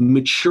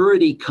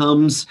maturity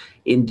comes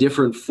in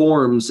different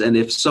forms. And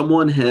if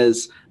someone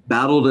has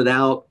battled it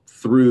out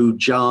through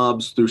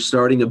jobs, through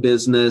starting a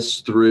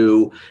business,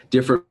 through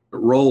different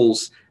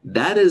roles,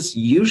 that is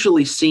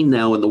usually seen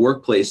now in the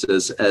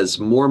workplaces as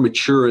more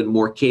mature and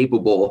more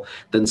capable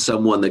than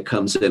someone that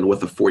comes in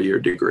with a 4-year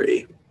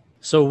degree.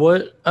 So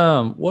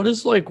what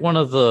is like one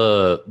of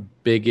the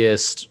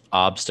biggest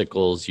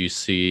obstacles you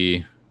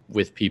see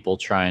with people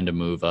trying to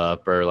move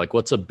up, or like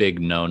what's a big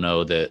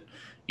no-no that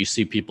you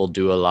see people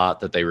do a lot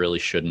that they really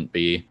shouldn't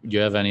be? Do you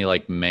have any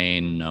like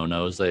main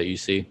no-nos that you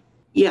see?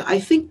 Yeah, I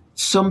think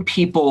some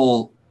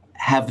people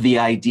have the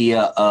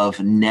idea of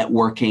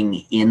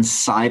networking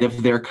inside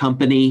of their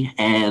company,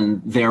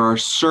 and there are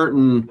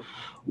certain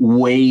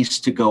ways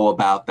to go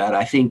about that.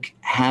 I think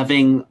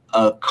having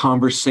a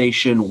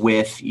conversation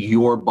with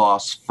your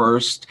boss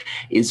first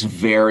is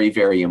very,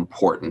 very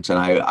important. And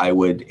I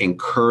would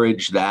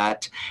encourage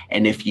that.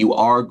 And if you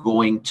are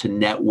going to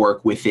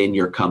network within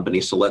your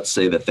company, so let's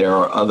say that there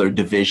are other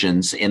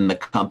divisions in the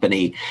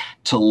company,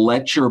 to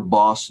let your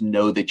boss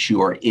know that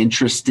you are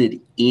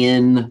interested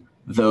in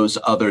those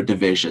other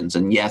divisions.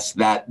 And yes,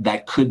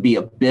 that could be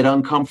a bit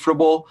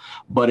uncomfortable,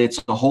 but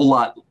it's a whole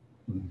lot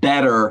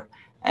better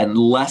and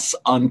less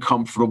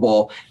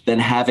uncomfortable than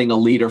having a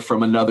leader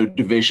from another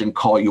division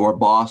call your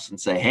boss and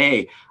say,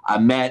 "Hey, I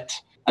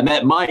met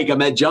Mike, I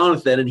met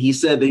Jonathan, and he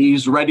said that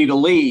he's ready to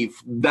leave."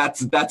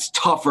 That's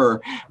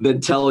tougher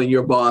than telling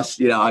your boss,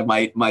 I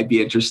might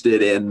be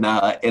interested in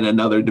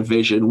another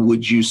division.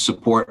 Would you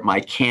support my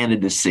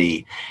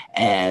candidacy?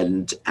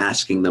 And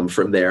asking them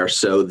from there.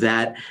 So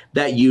that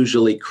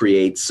usually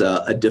creates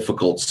a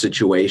difficult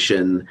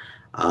situation.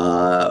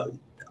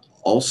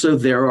 Also,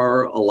 there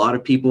are a lot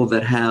of people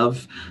that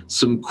have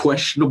some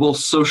questionable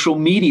social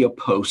media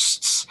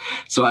posts.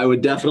 So I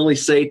would definitely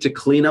say to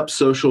clean up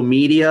social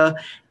media.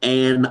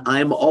 And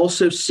I'm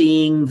also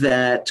seeing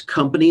that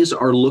companies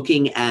are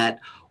looking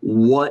at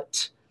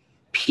what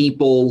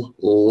people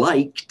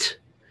liked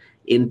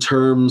in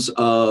terms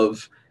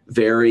of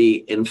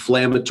very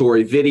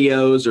inflammatory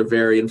videos or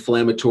very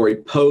inflammatory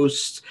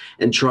posts,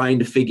 and trying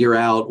to figure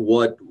out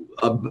what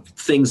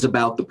things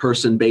about the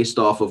person based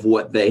off of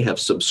what they have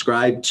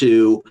subscribed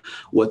to,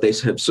 what they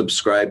have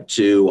subscribed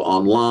to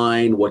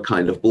online, what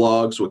kind of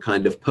blogs, what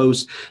kind of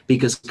posts,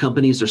 because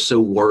companies are so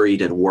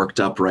worried and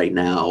worked up right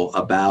now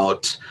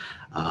about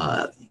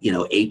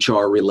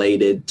HR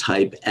related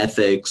type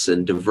ethics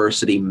and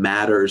diversity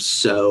matters.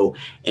 So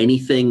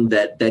anything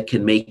that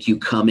can make you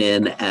come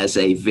in as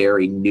a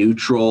very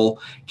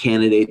neutral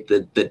candidate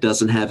that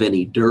doesn't have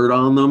any dirt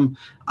on them,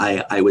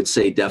 I would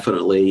say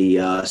definitely.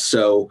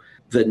 So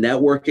the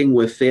networking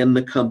within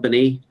the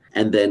company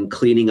and then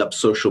cleaning up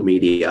social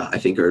media, I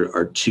think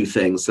are two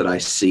things that I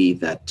see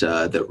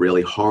that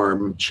really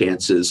harm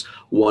chances,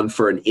 one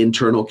for an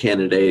internal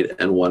candidate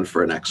and one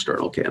for an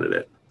external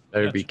candidate.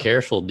 Better be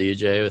careful,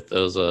 DJ, with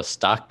those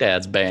Stock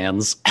Dads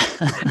bans.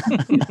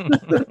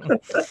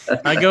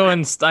 I go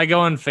in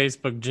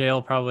Facebook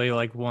jail probably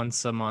like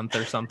once a month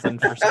or something.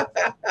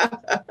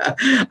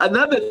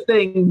 Another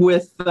thing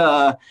with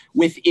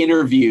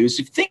interviews,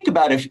 if you think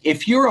about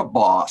if you're a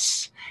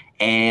boss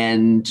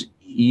and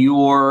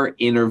you're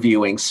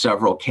interviewing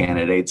several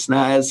candidates.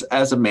 Now,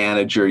 as a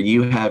manager,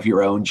 you have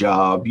your own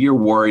job. You're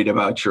worried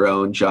about your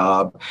own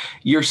job.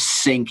 You're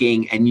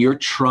sinking and you're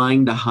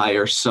trying to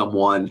hire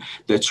someone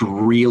that's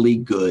really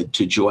good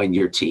to join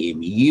your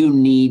team. You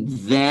need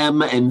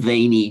them and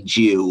they need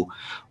you.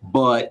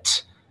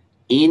 But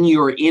in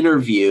your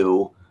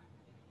interview,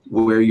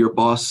 where your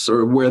boss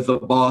or where the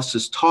boss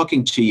is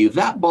talking to you,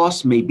 that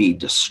boss may be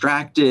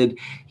distracted.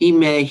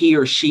 He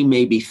or she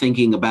may be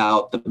thinking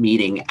about the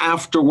meeting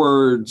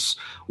afterwards,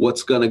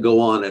 what's going to go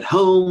on at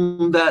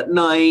home that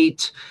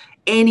night.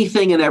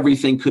 Anything and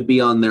everything could be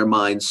on their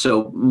mind.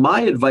 So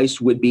my advice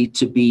would be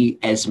to be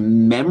as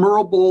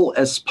memorable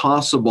as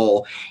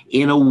possible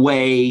in a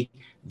way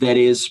that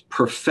is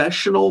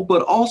professional,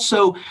 but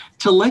also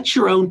to let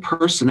your own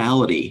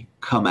personality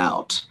come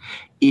out.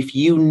 If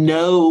you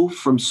know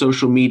from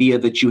social media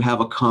that you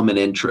have a common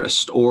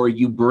interest, or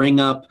you bring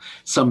up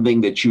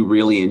something that you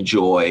really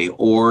enjoy,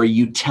 or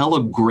you tell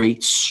a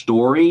great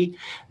story,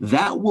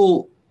 that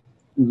will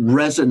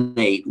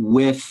resonate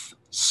with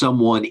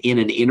someone in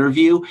an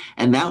interview,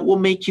 and that will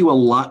make you a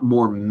lot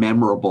more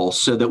memorable,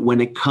 so that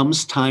when it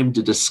comes time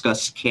to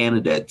discuss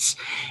candidates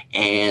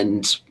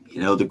and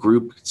the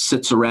group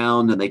sits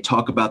around and they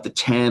talk about the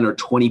 10 or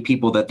 20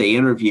 people that they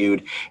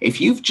interviewed,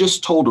 if you've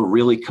just told a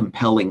really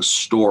compelling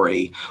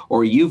story,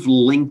 or you've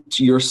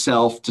linked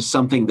yourself to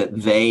something that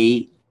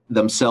they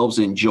themselves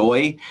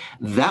enjoy,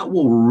 that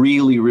will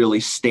really, really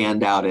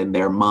stand out in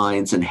their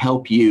minds and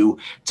help you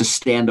to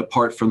stand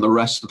apart from the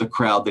rest of the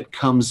crowd that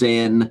comes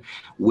in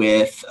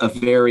with a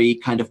very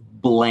kind of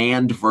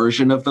bland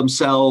version of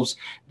themselves.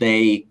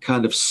 They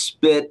kind of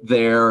spit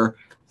their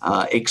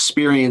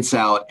experience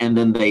out and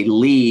then they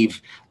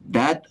leave.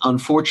 That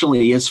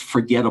unfortunately is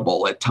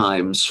forgettable at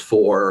times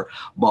for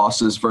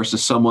bosses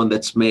versus someone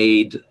that's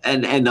made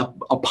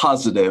a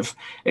positive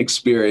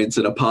experience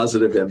and a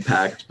positive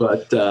impact.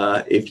 But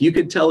if you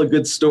could tell a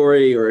good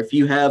story, or if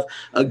you have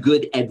a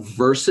good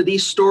adversity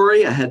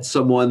story, I had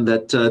someone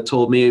that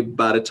told me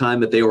about a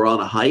time that they were on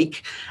a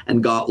hike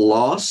and got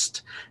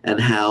lost, and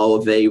how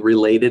they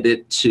related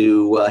it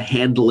to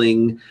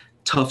handling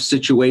tough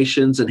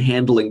situations and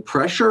handling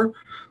pressure.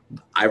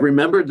 I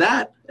remembered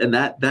that, and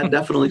that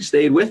definitely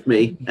stayed with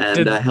me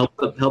and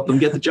helped them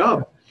get the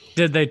job.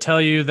 Did they tell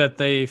you that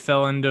they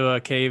fell into a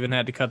cave and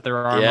had to cut their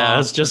arm off? Yeah, I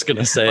was just going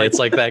to say, it's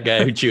like that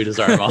guy who chewed his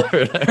arm off.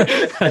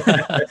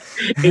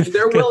 If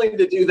they're willing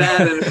to do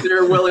that, and if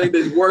they're willing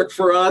to work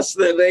for us,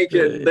 then they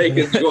can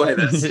join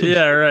us.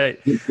 Yeah, right.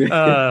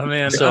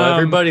 Man. So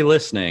everybody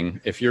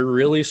listening, if you're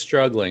really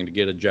struggling to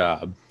get a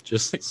job,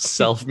 just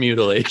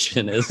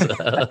self-mutilation is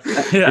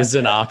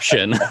an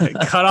option.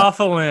 Cut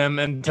off a limb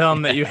and tell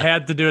them that you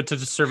had to do it to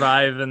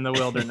survive in the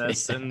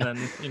wilderness, and then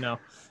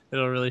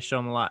it'll really show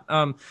them a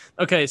lot.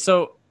 Okay,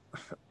 so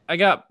I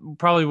got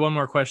probably one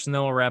more question,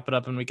 then we'll wrap it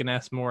up and we can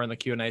ask more in the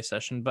Q&A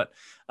session. But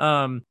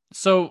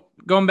so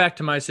going back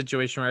to my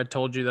situation where I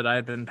told you that I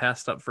had been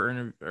passed up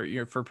for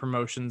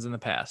promotions in the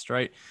past,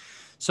 right?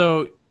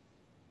 So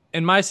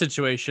in my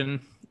situation,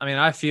 I mean,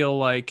 I feel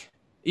like,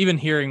 even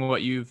hearing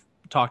what you've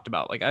talked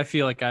about, like, I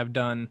feel like I've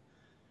done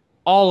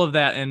all of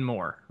that and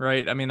more,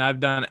 right? I mean, I've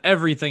done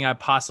everything I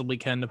possibly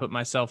can to put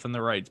myself in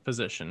the right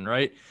position,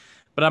 right?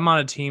 But I'm on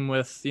a team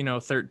with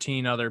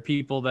 13 other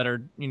people that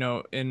are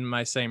in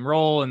my same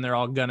role, and they're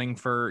all gunning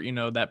for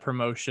that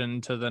promotion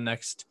to the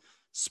next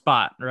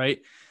spot, right?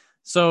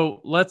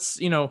 So let's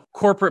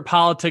corporate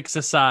politics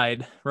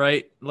aside,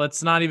 right?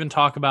 Let's not even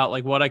talk about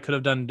like what I could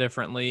have done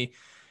differently.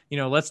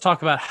 Let's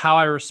talk about how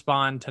I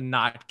respond to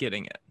not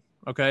getting it.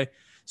 Okay.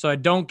 So I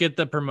don't get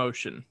the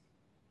promotion.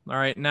 All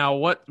right. Now,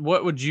 what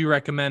would you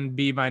recommend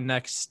be my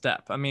next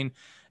step? I mean,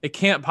 it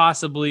can't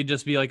possibly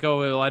just be like, oh,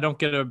 well, I don't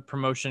get a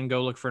promotion,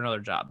 go look for another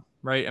job,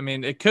 right? I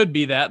mean, it could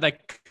be that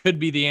could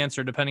be the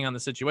answer depending on the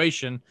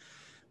situation.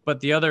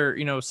 But the other,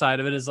 side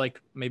of it is like,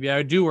 maybe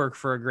I do work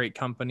for a great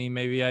company.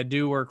 Maybe I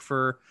do work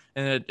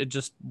and it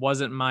just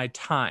wasn't my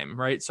time,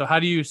 right? So how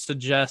do you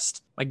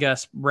suggest, I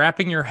guess,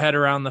 wrapping your head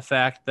around the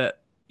fact that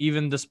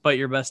even despite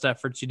your best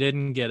efforts, you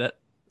didn't get it?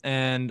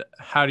 And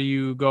how do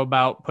you go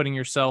about putting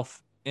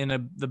yourself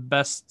in the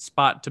best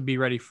spot to be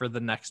ready for the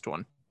next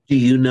one? Do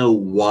you know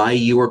why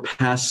you were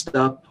passed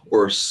up,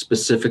 or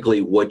specifically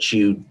what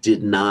you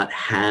did not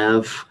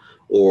have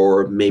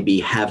or maybe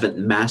haven't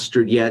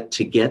mastered yet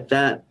to get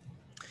that?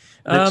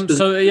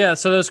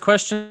 So those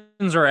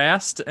questions are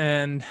asked,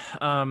 and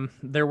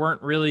there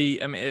weren't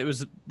really, I mean,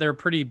 they're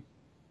pretty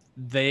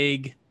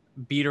vague,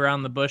 beat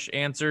around the bush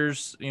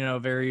answers,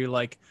 very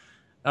like,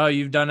 oh,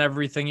 you've done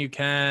everything you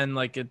can.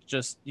 Like, it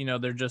just,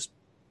 they're just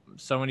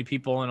so many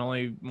people and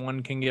only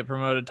one can get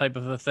promoted type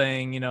of a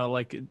thing.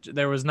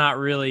 There was not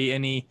really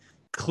any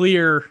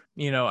clear,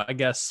 I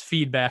guess,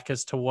 feedback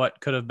as to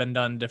what could have been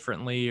done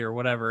differently or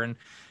whatever.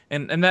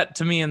 And that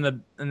to me in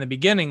the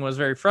beginning was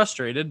very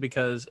frustrating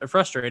because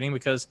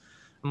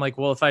I'm like,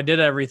 well, if I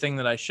did everything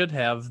that I should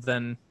have,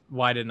 then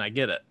why didn't I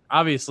get it?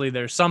 Obviously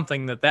there's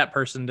something that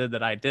person did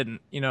that I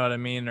didn't, you know what I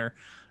mean? Or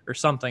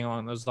something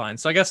along those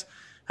lines. So I guess,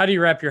 how do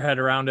you wrap your head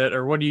around it,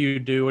 or what do you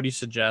do? What do you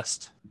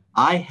suggest?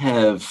 I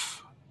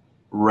have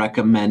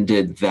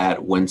recommended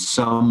that when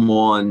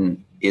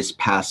someone is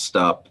passed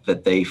up,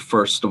 that they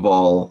first of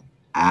all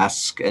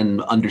ask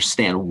and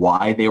understand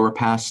why they were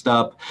passed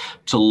up,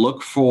 to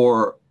look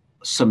for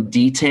some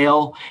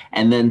detail,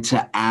 and then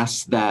to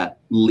ask that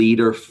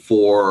leader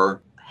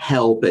for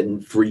help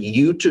and for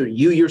you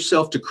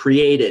yourself to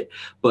create it,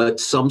 but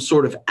some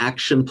sort of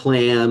action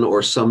plan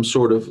or some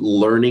sort of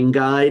learning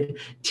guide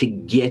to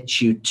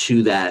get you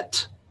to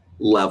that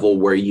level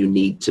where you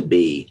need to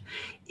be.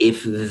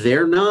 If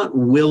they're not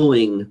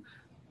willing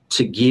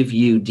to give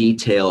you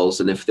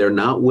details, and if they're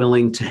not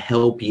willing to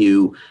help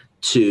you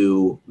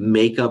to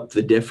make up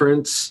the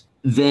difference,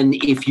 then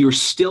if you're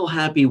still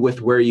happy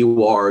with where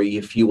you are,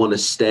 if you want to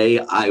stay,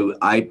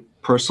 I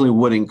personally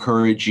would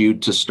encourage you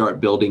to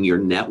start building your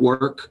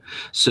network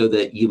so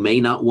that you may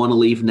not want to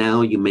leave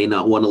now, you may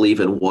not want to leave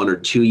in 1 or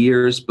 2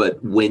 years,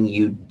 but when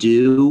you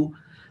do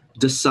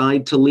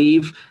decide to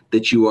leave,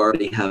 that you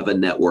already have a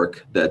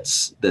network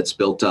that's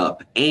built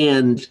up.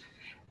 And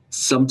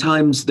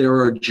sometimes there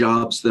are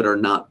jobs that are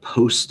not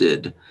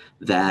posted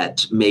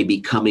that may be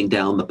coming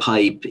down the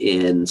pipe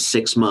in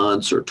 6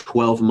 months or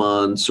 12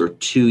 months or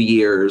 2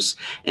 years.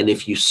 And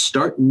if you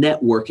start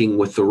networking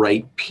with the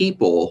right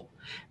people,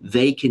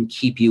 they can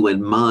keep you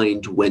in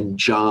mind when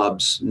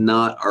jobs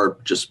not are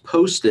just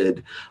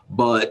posted,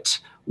 but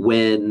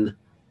when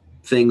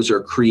things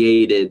are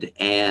created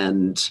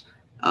and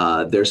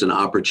there's an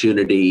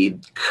opportunity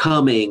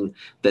coming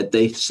that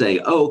they say,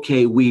 oh,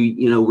 okay,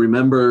 we,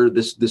 remember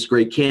this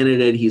great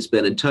candidate. He's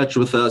been in touch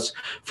with us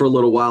for a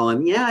little while.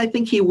 And yeah, I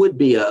think he would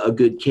be a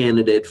good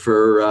candidate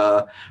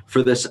for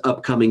this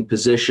upcoming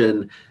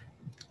position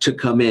to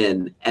come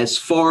in. As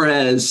far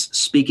as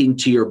speaking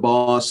to your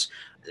boss,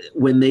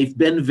 when they've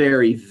been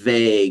very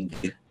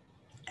vague,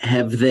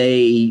 have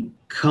they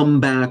come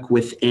back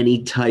with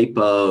any type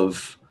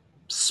of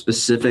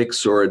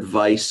specifics or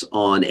advice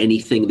on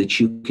anything that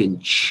you can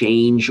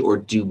change or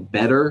do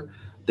better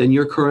than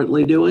you're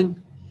currently doing?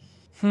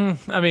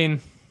 I mean,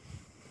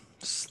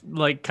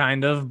 like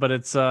kind of, but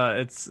it's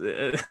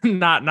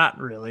not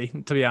really,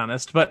 to be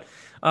honest. But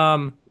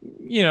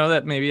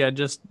that maybe I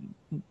just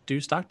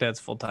do Stock Dads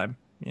full time.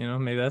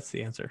 Maybe that's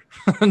the answer.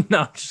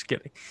 No, I'm just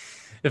kidding.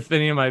 If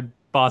any of my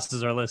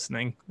bosses are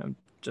listening, I'm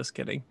just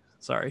kidding.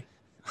 Sorry.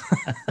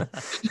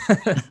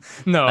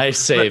 No. Nice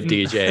save,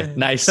 DJ.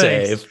 Nice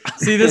thanks. Save.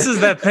 See, this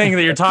is that thing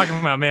that you're talking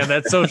about, man.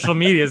 That social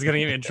media is going to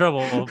get me in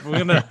trouble.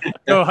 We're going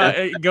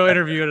to go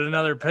interview at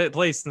another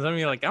place. And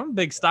somebody like, I'm a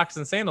big Stocks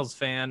and Sandals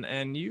fan.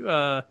 And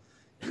you're,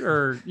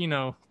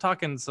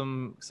 talking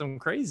some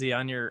crazy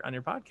on your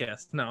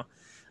podcast. No.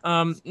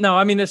 No,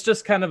 I mean, it's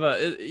just kind of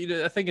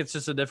I think it's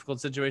just a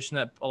difficult situation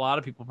that a lot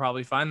of people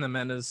probably find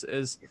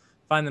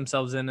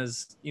themselves in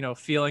is,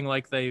 feeling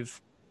like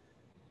they've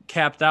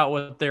capped out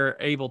what they're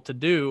able to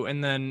do.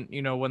 And then,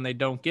 when they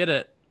don't get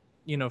it,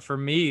 for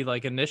me,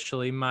 like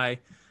initially my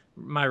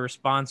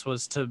response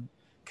was to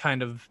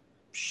kind of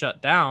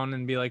shut down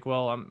and be like,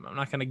 well, I'm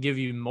not going to give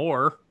you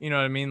more. You know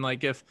what I mean?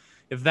 Like if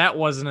that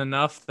wasn't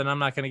enough, then I'm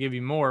not going to give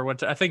you more,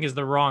 which I think is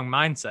the wrong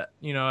mindset.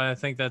 I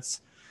think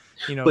that's,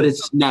 but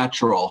it's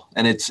natural.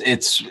 And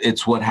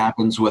it's what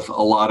happens with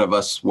a lot of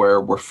us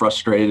where we're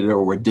frustrated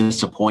or we're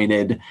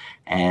disappointed.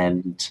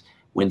 And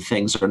when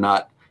things are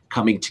not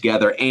coming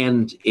together,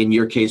 and in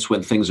your case,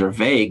 when things are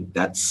vague,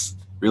 that's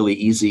really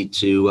easy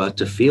to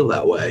feel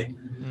that way.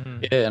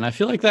 Yeah, and I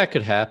feel like that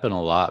could happen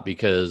a lot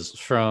because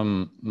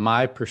from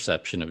my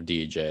perception of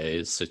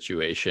DJ's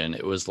situation,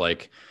 it was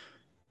like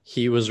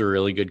he was a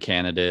really good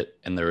candidate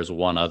and there was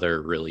one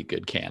other really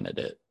good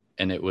candidate.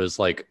 And it was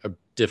like a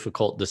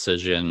difficult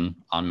decision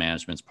on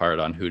management's part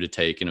on who to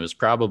take. And it was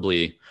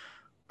probably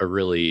a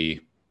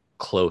really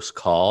close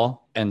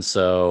call. And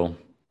so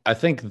I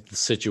think the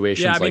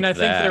situations I think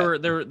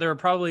there were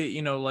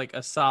probably, like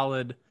a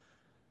solid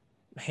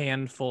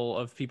handful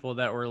of people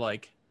that were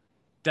like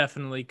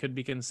definitely could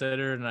be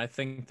considered. And I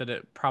think that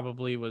it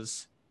probably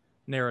was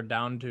narrowed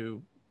down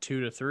to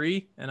 2 to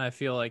 3. And I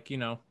feel like,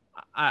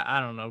 I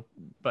don't know,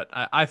 but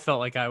I felt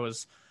like I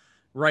was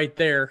right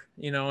there,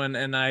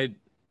 and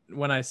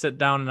when I sit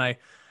down and I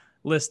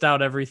list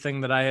out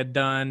everything that I had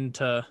done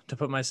to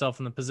put myself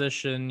in the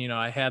position,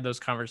 I had those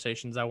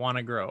conversations. I want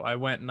to grow. I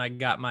went and I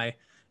got my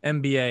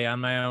MBA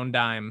on my own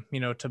dime,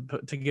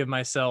 to give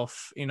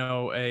myself,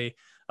 a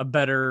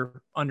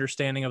better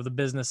understanding of the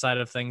business side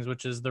of things,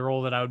 which is the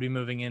role that I would be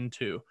moving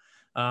into.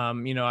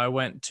 I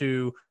went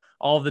to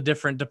all the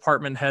different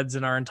department heads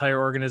in our entire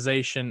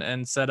organization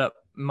and set up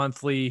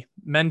monthly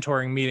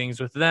mentoring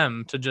meetings with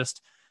them to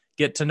just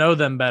get to know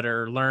them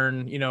better,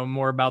 learn,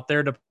 more about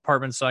their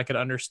department so I could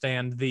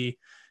understand the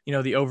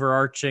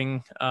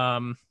overarching,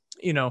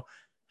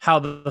 how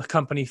the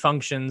company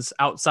functions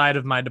outside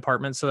of my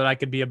department so that I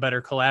could be a better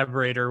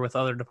collaborator with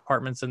other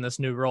departments in this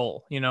new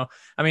role.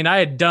 I mean, I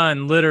had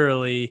done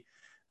literally,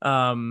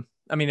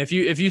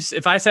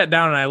 if I sat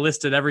down and I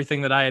listed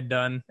everything that I had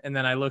done, and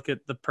then I look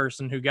at the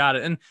person who got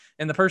it,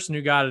 and the person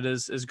who got it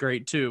is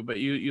great too. But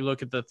you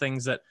look at the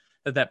things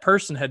that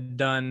person had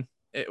done,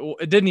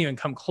 it didn't even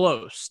come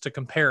close to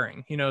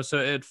comparing, so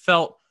it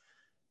felt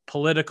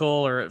political,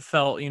 or it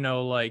felt,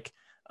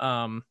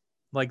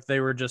 like they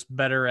were just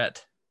better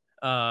at,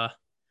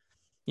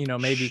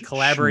 maybe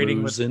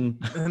collaborating with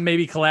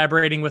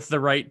the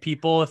right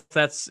people, if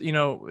that's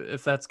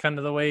kind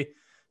of the way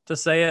to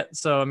say it.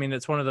 So, I mean,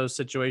 it's one of those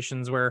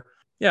situations where,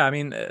 Yeah, I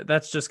mean,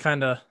 that's just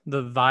kind of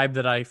the vibe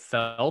that I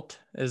felt,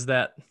 is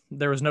that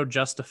there was no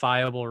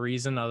justifiable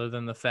reason other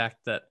than the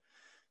fact that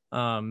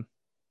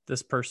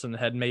this person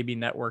had maybe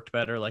networked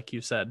better, like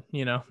you said.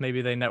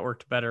 Maybe they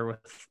networked better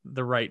with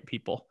the right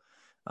people.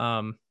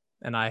 And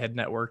I had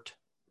networked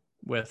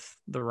with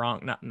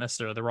not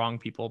necessarily the wrong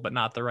people, but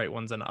not the right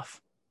ones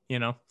enough.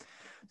 So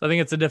I think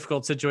it's a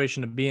difficult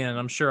situation to be in.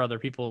 I'm sure other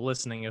people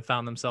listening have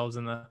found themselves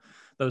in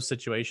those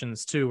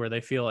situations too, where they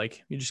feel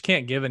like you just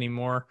can't give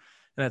anymore.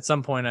 And at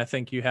some point, I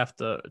think you have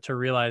to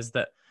realize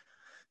that,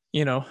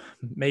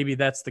 maybe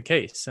that's the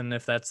case. And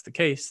if that's the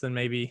case, then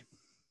maybe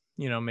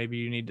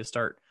you need to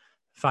start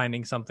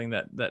finding something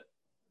that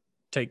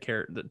take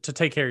care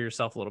of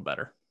yourself a little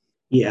better.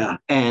 Yeah.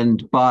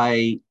 And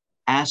by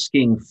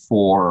asking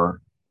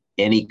for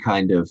any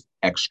kind of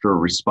extra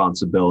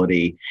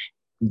responsibility,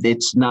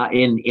 it's not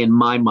in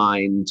my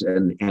mind.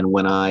 And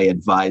when I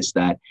advise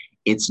that,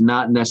 it's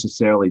not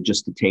necessarily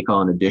just to take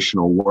on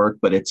additional work,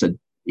 but it's a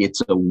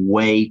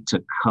way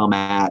to come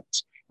at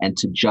and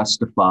to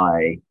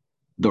justify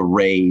the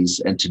raise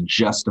and to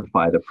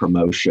justify the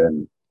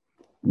promotion,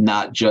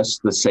 not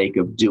just the sake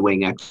of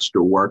doing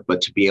extra work,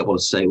 but to be able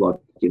to say,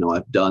 look,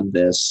 I've done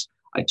this,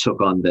 I took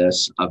on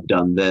this, I've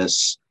done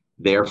this,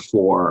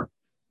 therefore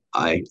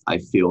I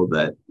feel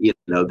that,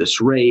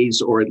 this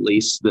raise, or at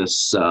least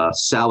this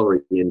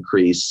salary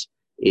increase,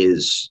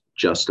 is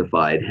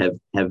justified.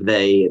 Have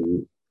they,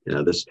 and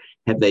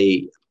have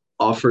they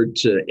offered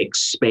to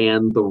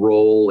expand the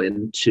role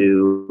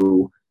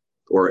into,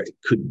 or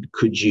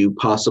could you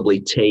possibly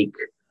take,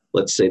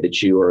 let's say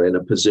that you are in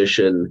a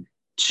position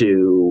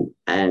to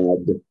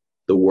add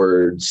the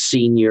word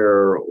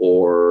senior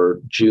or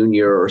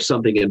junior or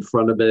something in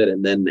front of it,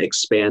 and then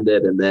expand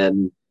it, and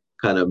then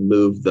kind of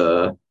move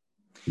the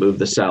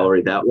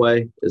salary that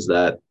way? Is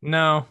that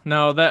no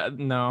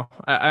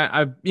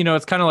I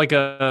it's kind of like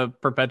a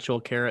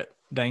perpetual carrot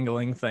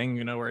dangling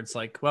thing, where it's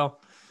like,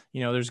 well,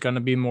 there's going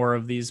to be more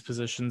of these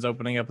positions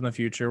opening up in the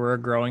future. We're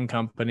a growing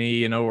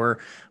company,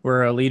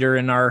 we're a leader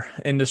in our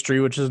industry,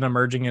 which is an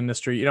emerging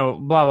industry, blah,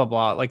 blah,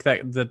 blah. Like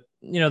that,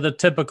 the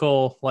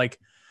typical, like,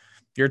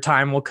 your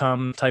time will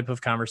come type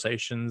of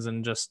conversations,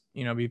 and just,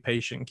 be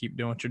patient, keep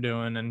doing what you're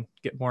doing, and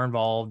get more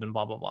involved, and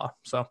blah, blah, blah.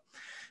 So,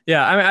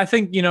 yeah, I mean, I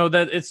think,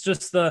 that it's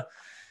just the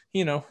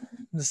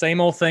same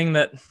old thing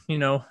that,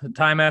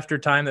 time after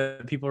time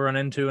that people run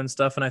into and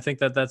stuff. And I think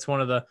that that's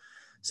one of the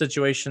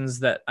situations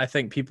that I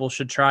think people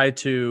should try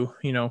to,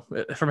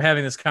 from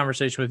having this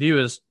conversation with you,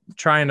 is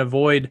try and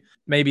avoid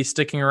maybe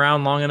sticking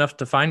around long enough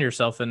to find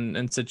yourself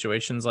in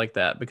situations like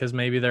that, because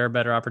maybe there are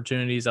better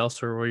opportunities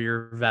elsewhere where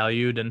you're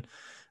valued, and,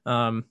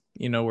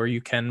 where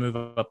you can move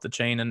up the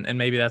chain. And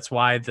maybe that's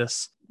why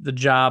the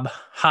job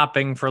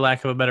hopping, for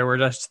lack of a better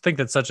word, I just think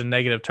that's such a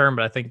negative term,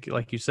 but I think,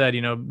 like you said,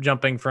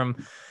 jumping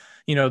from,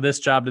 this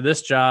job to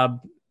this job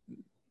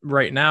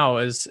right now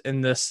is,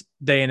 in this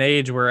day and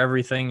age where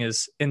everything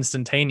is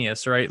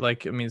instantaneous, right?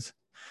 Like, I mean,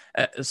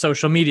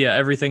 social media,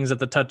 everything's at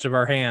the touch of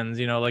our hands,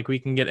 like we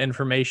can get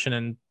information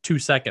in 2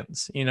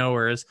 seconds,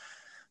 whereas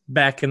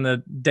back in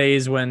the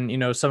days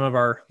when, some of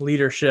our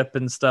leadership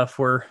and stuff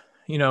were,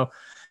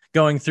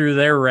 going through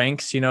their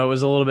ranks, it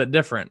was a little bit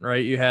different,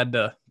 right? You had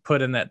to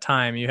put in that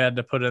time, you had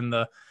to put in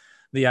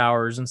the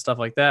hours and stuff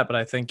like that. But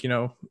I think,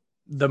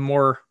 the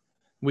more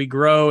we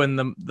grow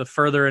and the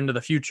further into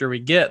the future we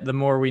get, the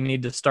more we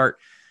need to start,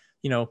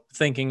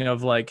 thinking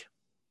of, like,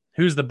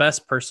 who's the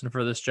best person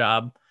for this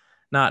job,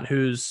 not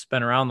who's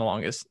been around the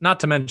longest. Not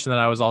to mention that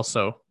I was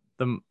also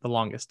the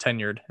longest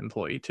tenured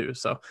employee too.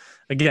 So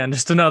again,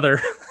 just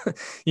another,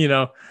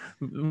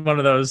 one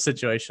of those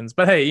situations.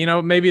 But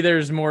hey, maybe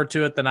there's more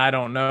to it than I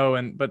don't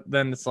know. But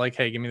then it's like,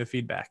 hey, give me the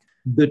feedback.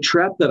 The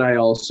trap that I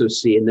also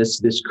see, and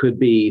this could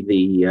be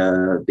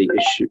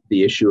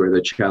the issue or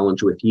the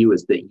challenge with you,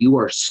 is that you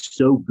are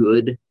so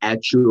good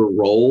at your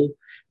role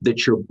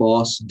that your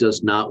boss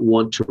does not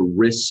want to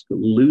risk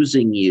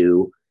losing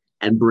you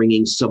and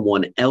bringing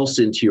someone else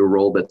into your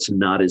role that's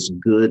not as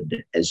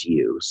good as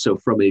you. So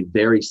from a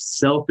very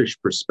selfish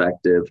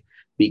perspective,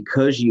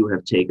 because you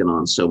have taken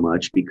on so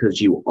much,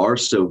 because you are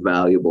so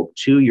valuable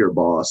to your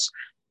boss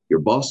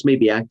may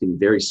be acting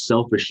very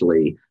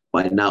selfishly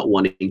by not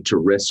wanting to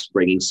risk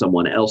bringing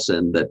someone else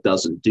in that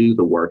doesn't do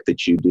the work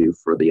that you do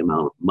for the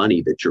amount of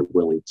money that you're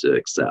willing to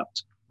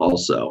accept.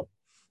 Also,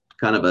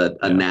 kind of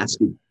a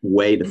nasty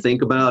way to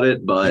think about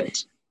it,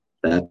 but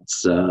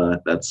that's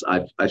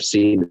I've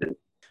seen it.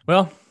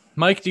 Well,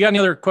 Mike, do you got any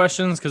other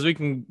questions? Because we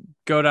can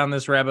go down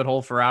this rabbit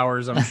hole for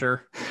hours, I'm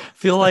sure.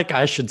 Feel like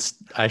I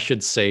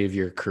should save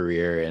your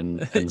career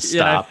and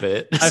stop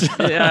it.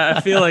 I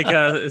feel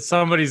like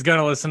somebody's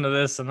gonna listen to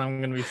this, and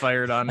I'm gonna be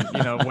fired on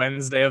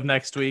Wednesday of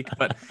next week.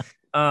 But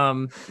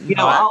I'll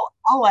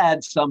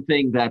add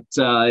something that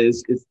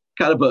is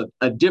kind of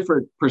a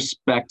different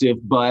perspective.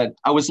 But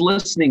I was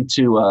listening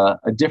to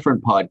a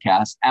different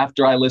podcast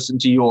after I listened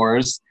to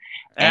yours.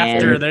 There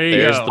you go.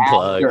 There's the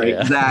plug.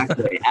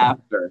 Exactly.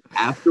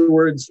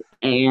 Afterwards.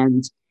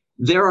 And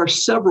there are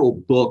several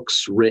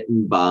books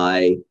written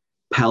by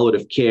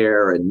palliative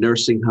care and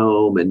nursing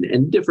home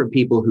and different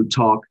people who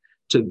talk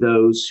to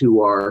those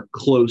who are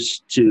close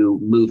to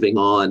moving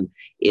on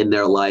in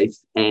their life.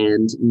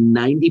 And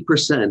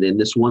 90% in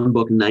this one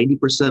book,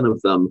 90%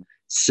 of them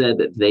said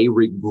that they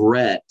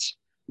regret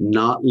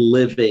not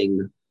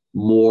living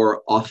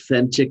more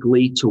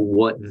authentically to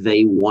what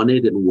they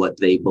wanted and what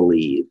they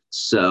believed.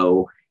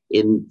 So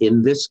in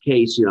this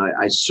case,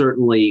 I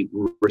certainly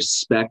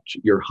respect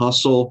your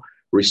hustle,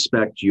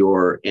 respect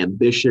your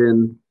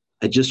ambition.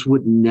 I just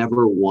would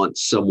never want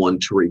someone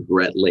to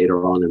regret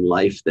later on in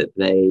life that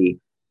they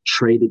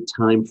traded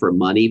time for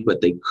money,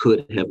 but they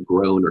could have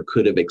grown or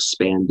could have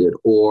expanded,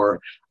 or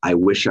I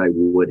wish I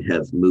would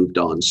have moved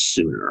on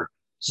sooner.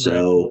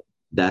 So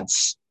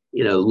that's,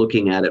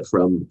 looking at it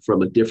from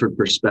a different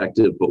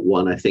perspective, but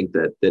one I think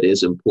that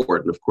is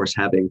important. Of course,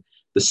 having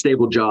the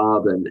stable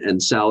job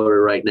and salary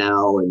right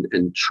now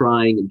and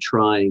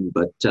trying,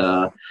 but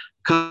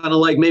kind of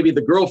like maybe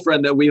the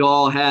girlfriend that we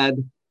all had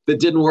that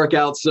didn't work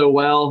out so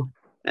well.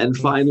 And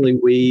finally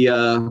we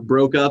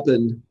broke up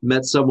and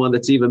met someone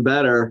that's even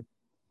better.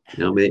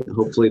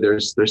 Hopefully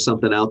there's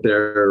something out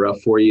there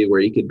for you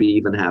where you could be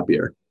even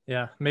happier.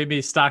 Yeah.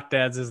 Maybe Stock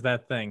Dads is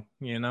that thing,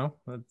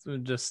 let's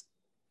just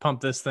pump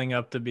this thing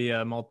up to be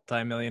a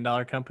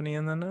multi-million-dollar company.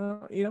 And then,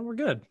 we're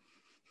good.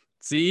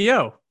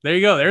 CEO. There you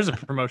go. There's a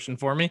promotion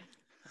for me.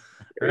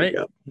 There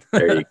you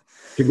go.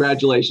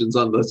 Congratulations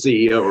on the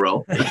CEO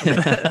role.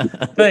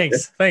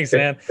 Thanks,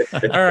 man.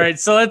 All right,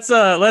 so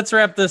let's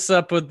wrap this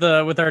up with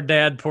our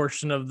dad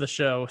portion of the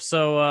show.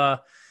 So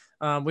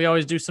we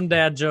always do some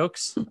dad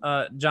jokes.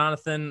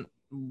 Jonathan,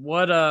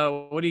 what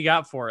do you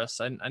got for us?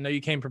 I know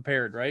you came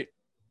prepared, right?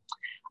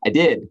 I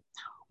did.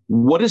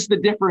 What is the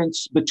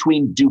difference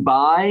between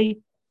Dubai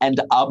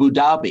and Abu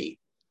Dhabi?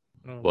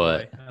 Oh,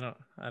 what? Boy.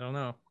 I don't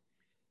know.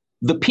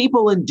 The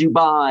people in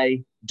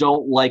Dubai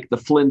don't like the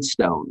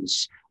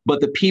Flintstones,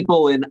 but the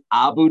people in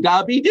Abu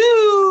Dhabi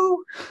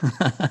do.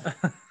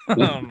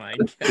 Oh my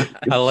God.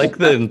 I like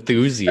the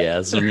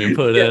enthusiasm you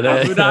put in it.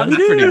 Abu That's Dhabi.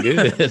 pretty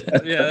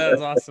good. Yeah, that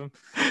was awesome.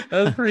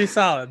 That was pretty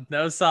solid.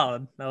 That was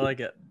solid. I like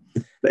it.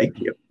 Thank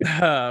you.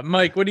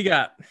 Mike, what do you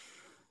got?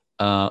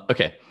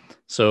 Okay.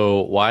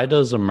 So why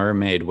does a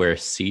mermaid wear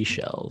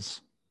seashells?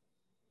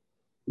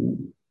 I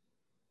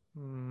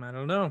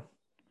don't know.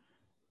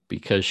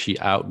 Because she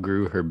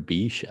outgrew her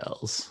bee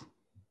shells.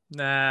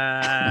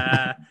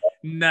 Nah.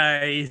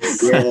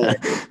 Nice. Yeah.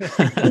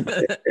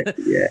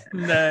 Yeah.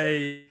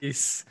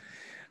 Nice.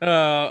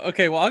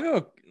 Okay, well, I'll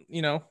go,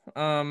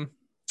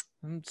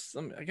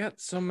 I got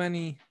so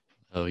many.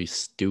 Oh, he's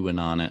stewing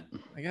on it.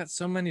 I got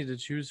so many to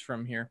choose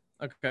from here.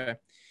 Okay.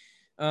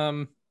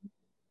 All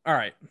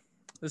right.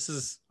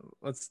 Let's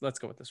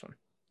go with this one.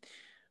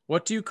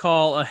 What do you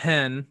call a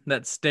hen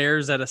that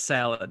stares at a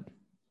salad?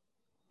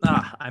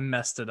 I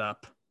messed it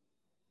up.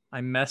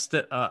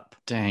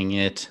 Dang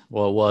it.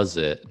 What was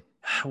it?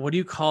 What do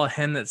you call a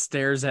hen that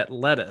stares at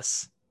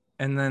lettuce?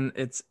 And then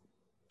it's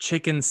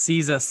chicken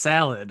Caesar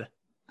salad.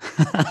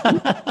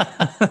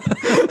 That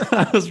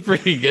was a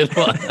pretty good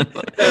one.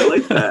 I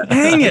like that.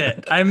 Dang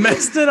it. I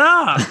messed it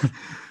up.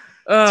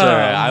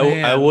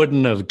 Sorry, I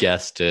wouldn't have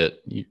guessed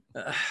it.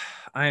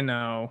 I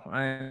know.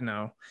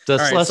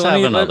 Let's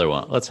have another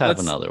one. Let's have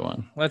another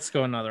one. Let's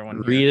go another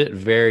one. Read it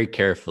very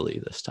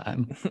carefully this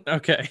time.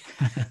 Okay.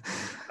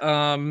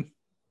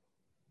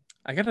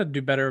 I gotta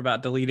do better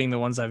about deleting the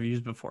ones I've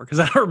used before because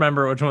I don't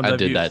remember which ones I've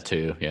used. I did that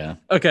too. Yeah.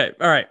 Okay.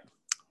 All right.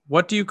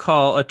 What do you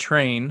call a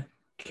train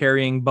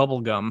carrying bubble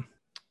gum?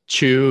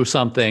 Chew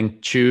something.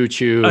 Choo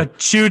choo. A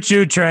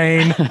choo-choo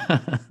train.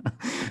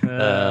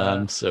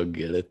 I'm so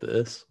good at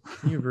this.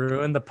 You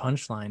ruined the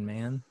punchline,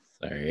 man.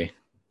 Sorry. You're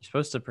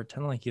supposed to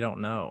pretend like you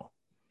don't know.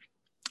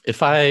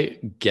 If I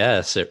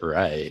guess it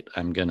right,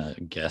 I'm gonna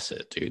guess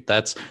it, dude.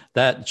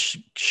 That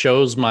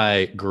shows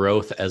my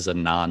growth as a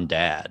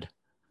non-dad.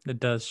 It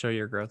does show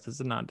your growth as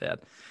a non-dad.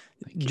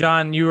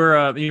 John, you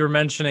were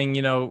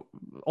mentioning,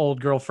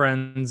 old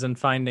girlfriends and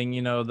finding,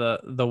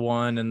 the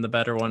one and the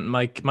better one.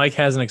 Mike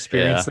hasn't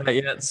experienced that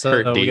yet,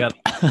 so we got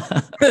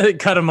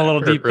cut him a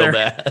little deep real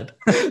there. Bad.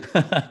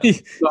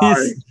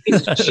 Sorry.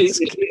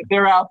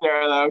 They're out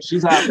there though.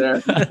 She's out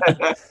there.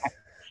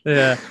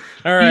 Yeah.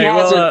 All right. He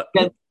hasn't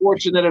been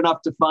fortunate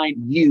enough to find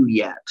you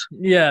yet.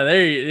 Yeah.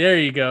 There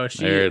you go.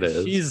 There it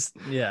is.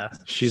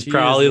 She's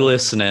probably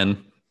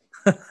listening.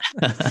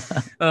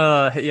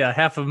 Yeah,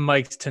 half of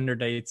Mike's Tinder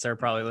dates are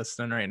probably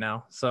listening right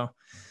now. So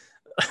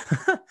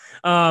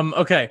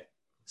okay.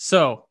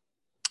 So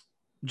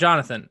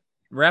Jonathan,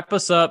 wrap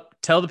us up,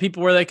 tell the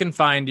people where they can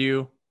find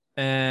you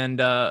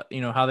and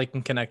how they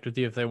can connect with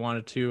you if they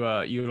wanted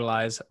to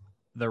utilize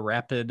the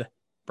Rapid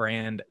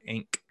Brand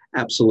Inc.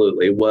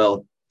 Absolutely.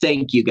 Well,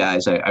 thank you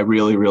guys. I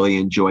really, really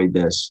enjoyed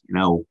this.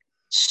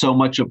 So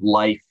much of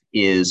life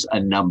is a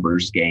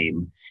numbers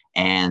game,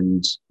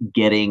 and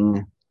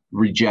getting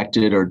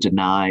rejected or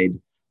denied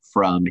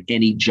from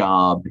any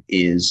job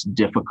is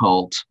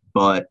difficult.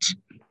 But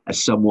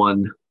as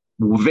someone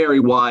very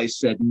wise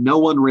said, no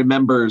one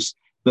remembers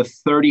the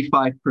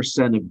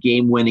 35% of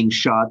game-winning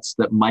shots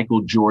that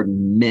Michael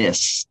Jordan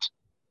missed.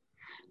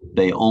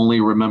 They only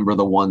remember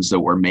the ones that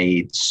were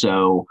made.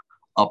 So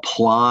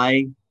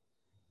apply,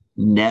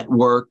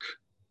 network,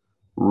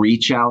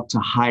 reach out to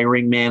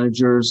hiring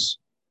managers,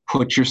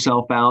 put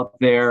yourself out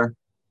there,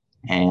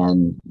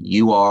 and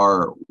you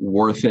are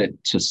worth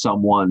it to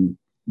someone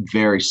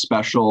very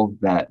special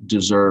that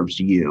deserves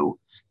you.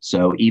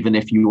 So even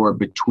if you are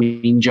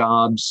between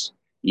jobs,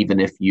 even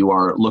if you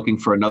are looking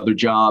for another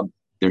job,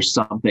 there's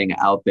something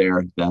out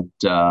there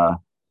that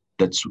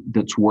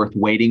that's worth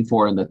waiting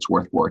for and that's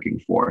worth working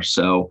for.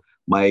 So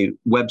my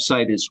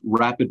website is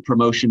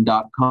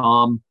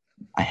rapidpromotion.com.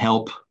 I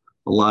help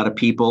a lot of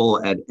people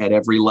at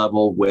every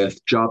level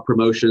with job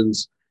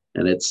promotions,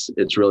 and it's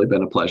really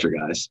been a pleasure,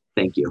 guys.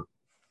 Thank you.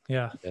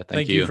 Yeah,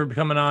 thank you for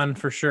coming on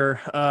for sure.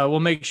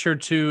 We'll make sure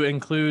to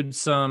include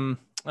some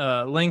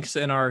links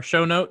in our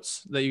show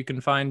notes that you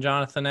can find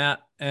Jonathan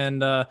at.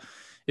 And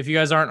if you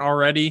guys aren't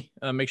already,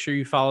 make sure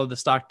you follow the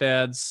Stock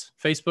Dads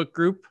Facebook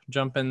group.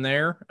 Jump in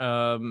there.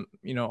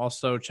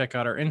 Also check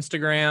out our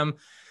Instagram.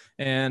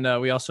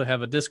 And we also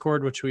have a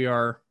Discord, which we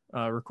are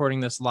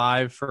recording this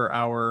live for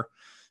our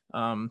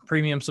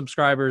premium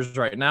subscribers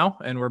right now.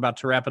 And we're about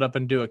to wrap it up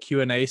and do a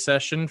Q&A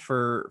session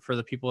for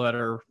the people that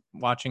are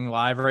watching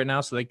live right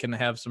now, so they can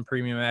have some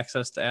premium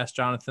access to ask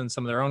Jonathan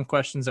some of their own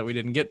questions that we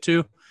didn't get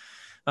to.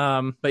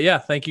 But yeah,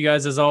 thank you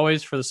guys as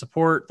always for the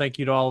support. Thank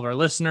you to all of our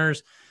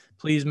listeners.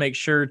 Please make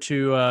sure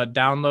to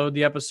download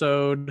the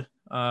episode.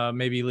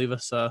 Maybe leave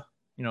us a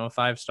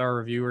 5-star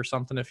review or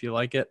something if you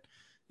like it.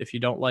 If you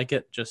don't like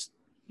it, just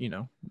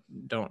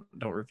don't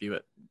review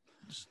it.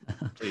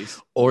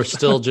 Please. Or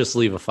still just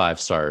leave a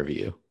 5-star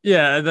review.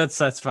 Yeah,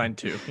 that's fine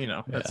too.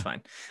 That's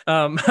fine.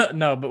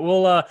 No, but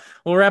we'll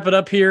wrap it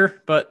up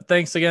here. But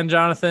thanks again,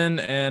 Jonathan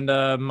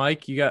and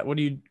Mike. What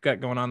do you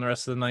got going on the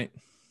rest of the night?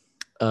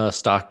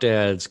 Stock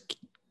Dads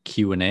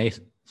Q&A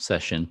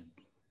session.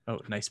 Oh,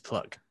 nice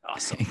plug.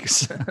 Awesome.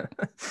 Thanks.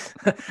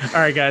 All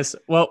right, guys.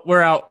 Well,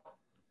 we're out.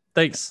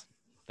 Thanks.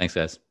 Thanks,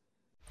 guys.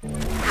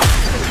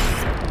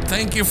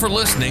 Thank you for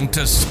listening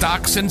to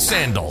Stocks and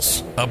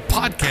Sandals, a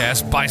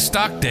podcast by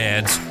Stock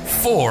Dads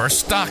for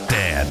Stock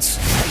Dads.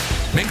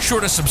 Make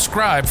sure to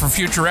subscribe for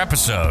future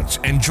episodes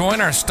and join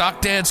our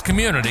Stock Dads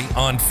community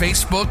on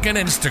Facebook and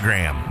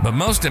Instagram. But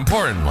most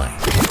importantly,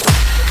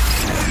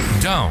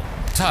 don't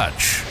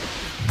touch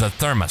the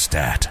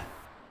thermostat.